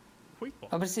 Skitbra.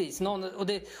 Ja, precis.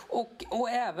 Och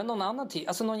även någon annan typ.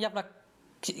 Alltså någon jävla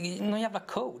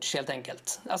coach helt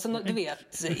enkelt. Alltså du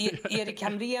vet, Erik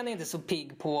Hamrén är inte så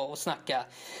pigg på att snacka.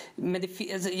 Men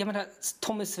jag menar,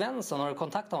 Tommy Svensson, har du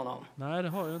kontaktat honom? Nej, det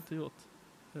har jag inte gjort.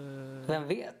 Vem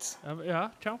vet? Ja,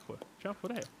 kanske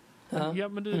det. Ja,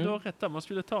 men du har rätt där. Man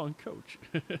skulle ta en coach.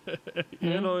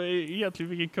 Eller egentligen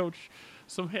vilken coach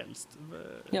som helst.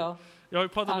 Ja. Jag har ju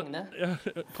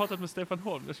pratat med Stefan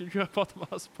Holm. Jag skulle kunna prata med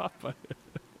hans pappa.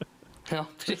 Ja,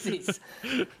 precis.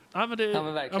 Men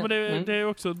det är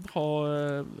också en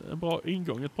bra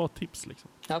ingång, ett bra tips liksom.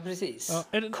 Ja, precis.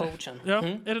 Ja, coachen. Ja,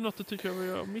 är det något du tycker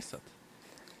jag har missat?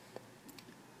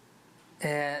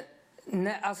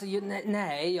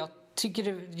 Nej, jag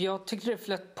tycker det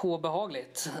flöt på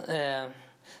behagligt.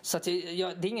 Så att det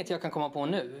är inget jag kan komma på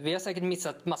nu. Vi har säkert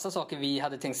missat massa saker vi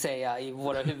hade tänkt säga i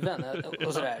våra huvuden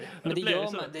och sådär. Men det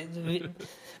gör man.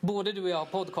 Både du och jag har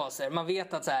podcaster. Man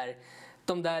vet att så här,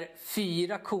 de där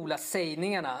 4 coola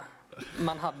sägningarna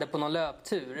man hade på någon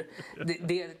löptur,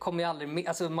 det kommer ju aldrig med,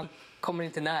 alltså man kommer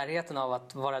inte i närheten av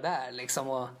att vara där liksom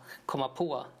och komma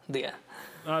på det.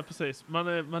 Nej, precis. Man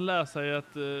lär sig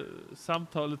att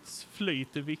samtalets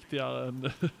flyt är viktigare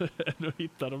än att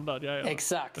hitta de där grejerna.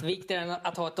 Exakt, viktigare än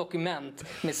att ha ett dokument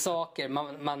med saker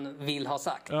man vill ha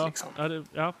sagt. Ja, liksom.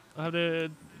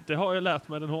 Det har jag lärt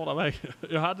mig den hårda vägen.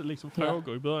 Jag hade liksom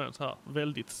frågor i början så här,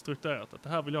 väldigt strukturerat, att det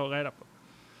här vill jag ha reda på.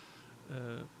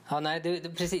 Ja, nej,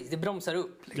 precis. Det bromsar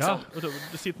upp. Liksom. Ja, och då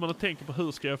sitter man och tänker på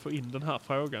hur ska jag få in den här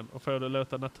frågan och få det att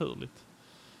låta naturligt.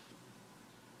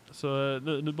 Så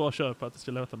nu bara kör på att det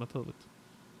ska låta naturligt.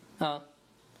 Ja.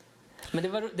 Men det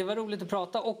var roligt att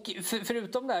prata. Och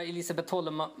förutom där Elisabeth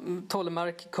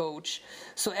Tollemark coach,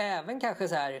 så även kanske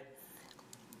så här,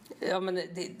 ja men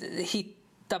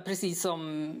hitta precis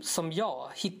som jag,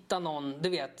 hitta någon, du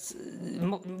vet,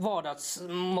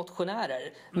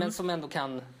 vardagsmotionärer, men som ändå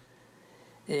kan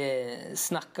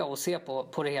snacka och se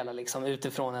på det hela liksom,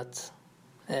 utifrån ett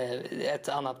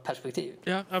annat perspektiv.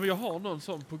 Ja, men jag har någon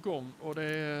sån på gång, och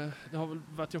det har väl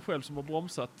varit jag själv som har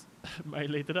bromsat mig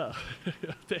lite där.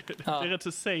 Det är rätt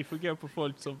så safe att gå på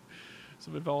folk som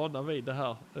är vana vid det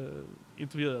här,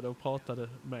 intervjuade och pratade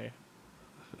med.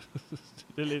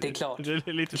 Det är klart. Det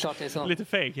är lite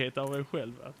feghet av mig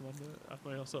själv att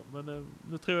man gör så. Men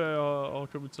nu tror jag har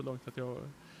kommit så långt att jag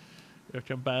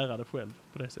kan bära det själv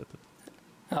på det sättet.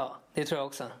 Ja, det tror jag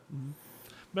också.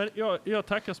 Men jag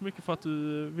tackar så mycket för att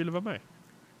du ville vara med.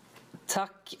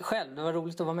 Tack själv, det var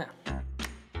roligt att vara med.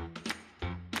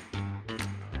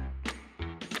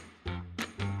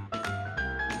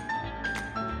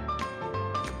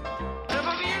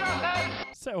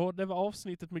 Så, det var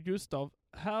avsnittet med Gustav.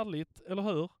 Härligt, eller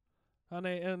hur? Han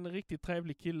är en riktigt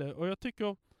trevlig kille. Och jag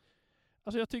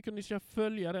tycker ni ska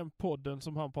följa den podden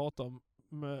som han pratar om,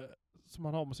 som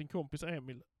han har med sin kompis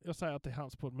Emil. Jag säger att det är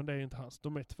hans podd, men det är inte hans.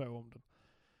 De är 2 om den.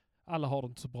 Alla har det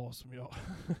inte så bra som jag.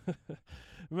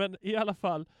 Men i alla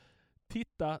fall,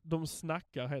 titta, de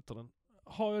snackar heter den.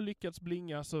 Har jag lyckats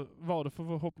blinga så var det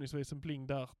förhoppningsvis en bling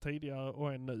där tidigare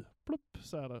och en nu. Plupp,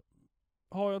 så är det.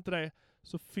 Har jag inte det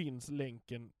så finns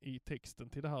länken i texten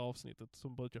till det här avsnittet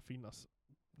som brukar finnas.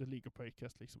 Det ligger på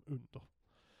Acast liksom under.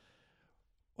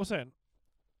 Och sen,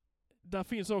 där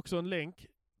finns också en länk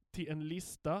till en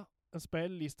lista, en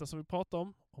spellista som vi pratar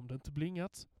om det inte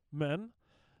blingats. Men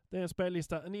det är en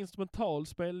spellista, en instrumental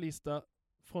spellista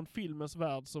från filmens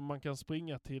värld som man kan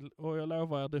springa till. Och jag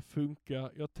lovar er, det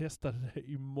funkar. Jag testade det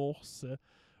i morse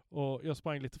och jag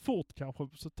sprang lite fort kanske,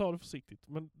 så ta det försiktigt.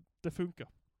 Men det funkar.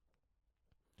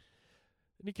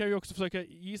 Ni kan ju också försöka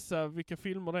gissa vilka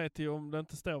filmer det är till om det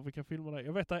inte står vilka filmer det är.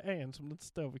 Jag vet att det är en som det inte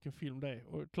står vilken film det är.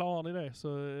 Och klarar ni det så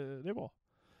det är bra.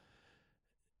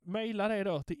 Maila det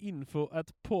då till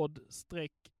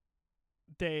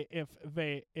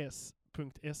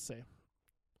info@podd-dfvs.se.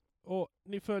 Och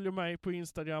ni följer mig på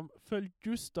Instagram. Följ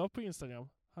Gustav på Instagram.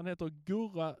 Han heter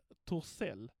Gurra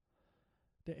Torsell.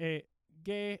 Det är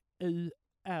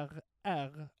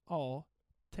RRATHORSELL.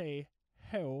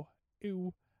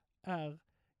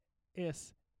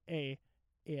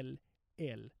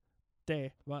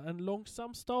 Det var en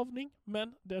långsam stavning,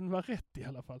 men den var rätt i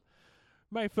alla fall.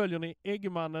 Mig följer ni,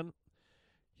 Eggemannen.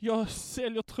 Jag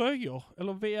säljer tröjor,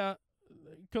 eller via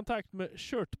kontakt med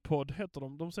Shirtpod heter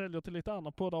de. De säljer till lite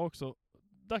andra poddar också.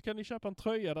 Där kan ni köpa en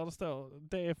tröja där det står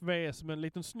DFVS med en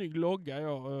liten snygg logga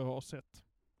jag har sett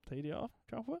tidigare,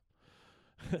 kanske.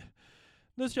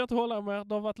 Nu ska jag inte hålla med.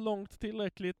 Det har varit långt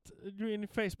tillräckligt. Du är in i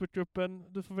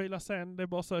Facebookgruppen. Du får vila sen. Det är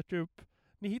bara att söka upp.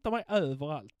 Ni hittar mig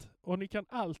överallt. Och ni kan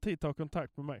alltid ta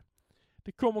kontakt med mig.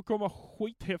 Det kommer komma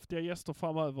skithäftiga gäster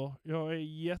framöver. Jag är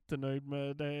jättenöjd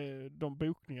med de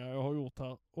bokningar jag har gjort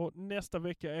här. Och nästa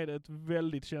vecka är det ett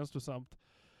väldigt känslosamt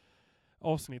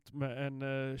avsnitt med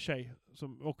en tjej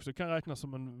som också kan räknas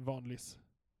som en vanlis.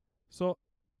 Så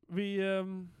vi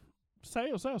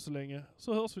säger så länge.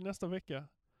 Så hörs vi nästa vecka.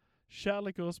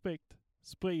 Kärlek och respekt.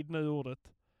 Sprid nu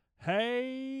ordet.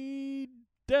 Hej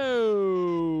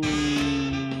då!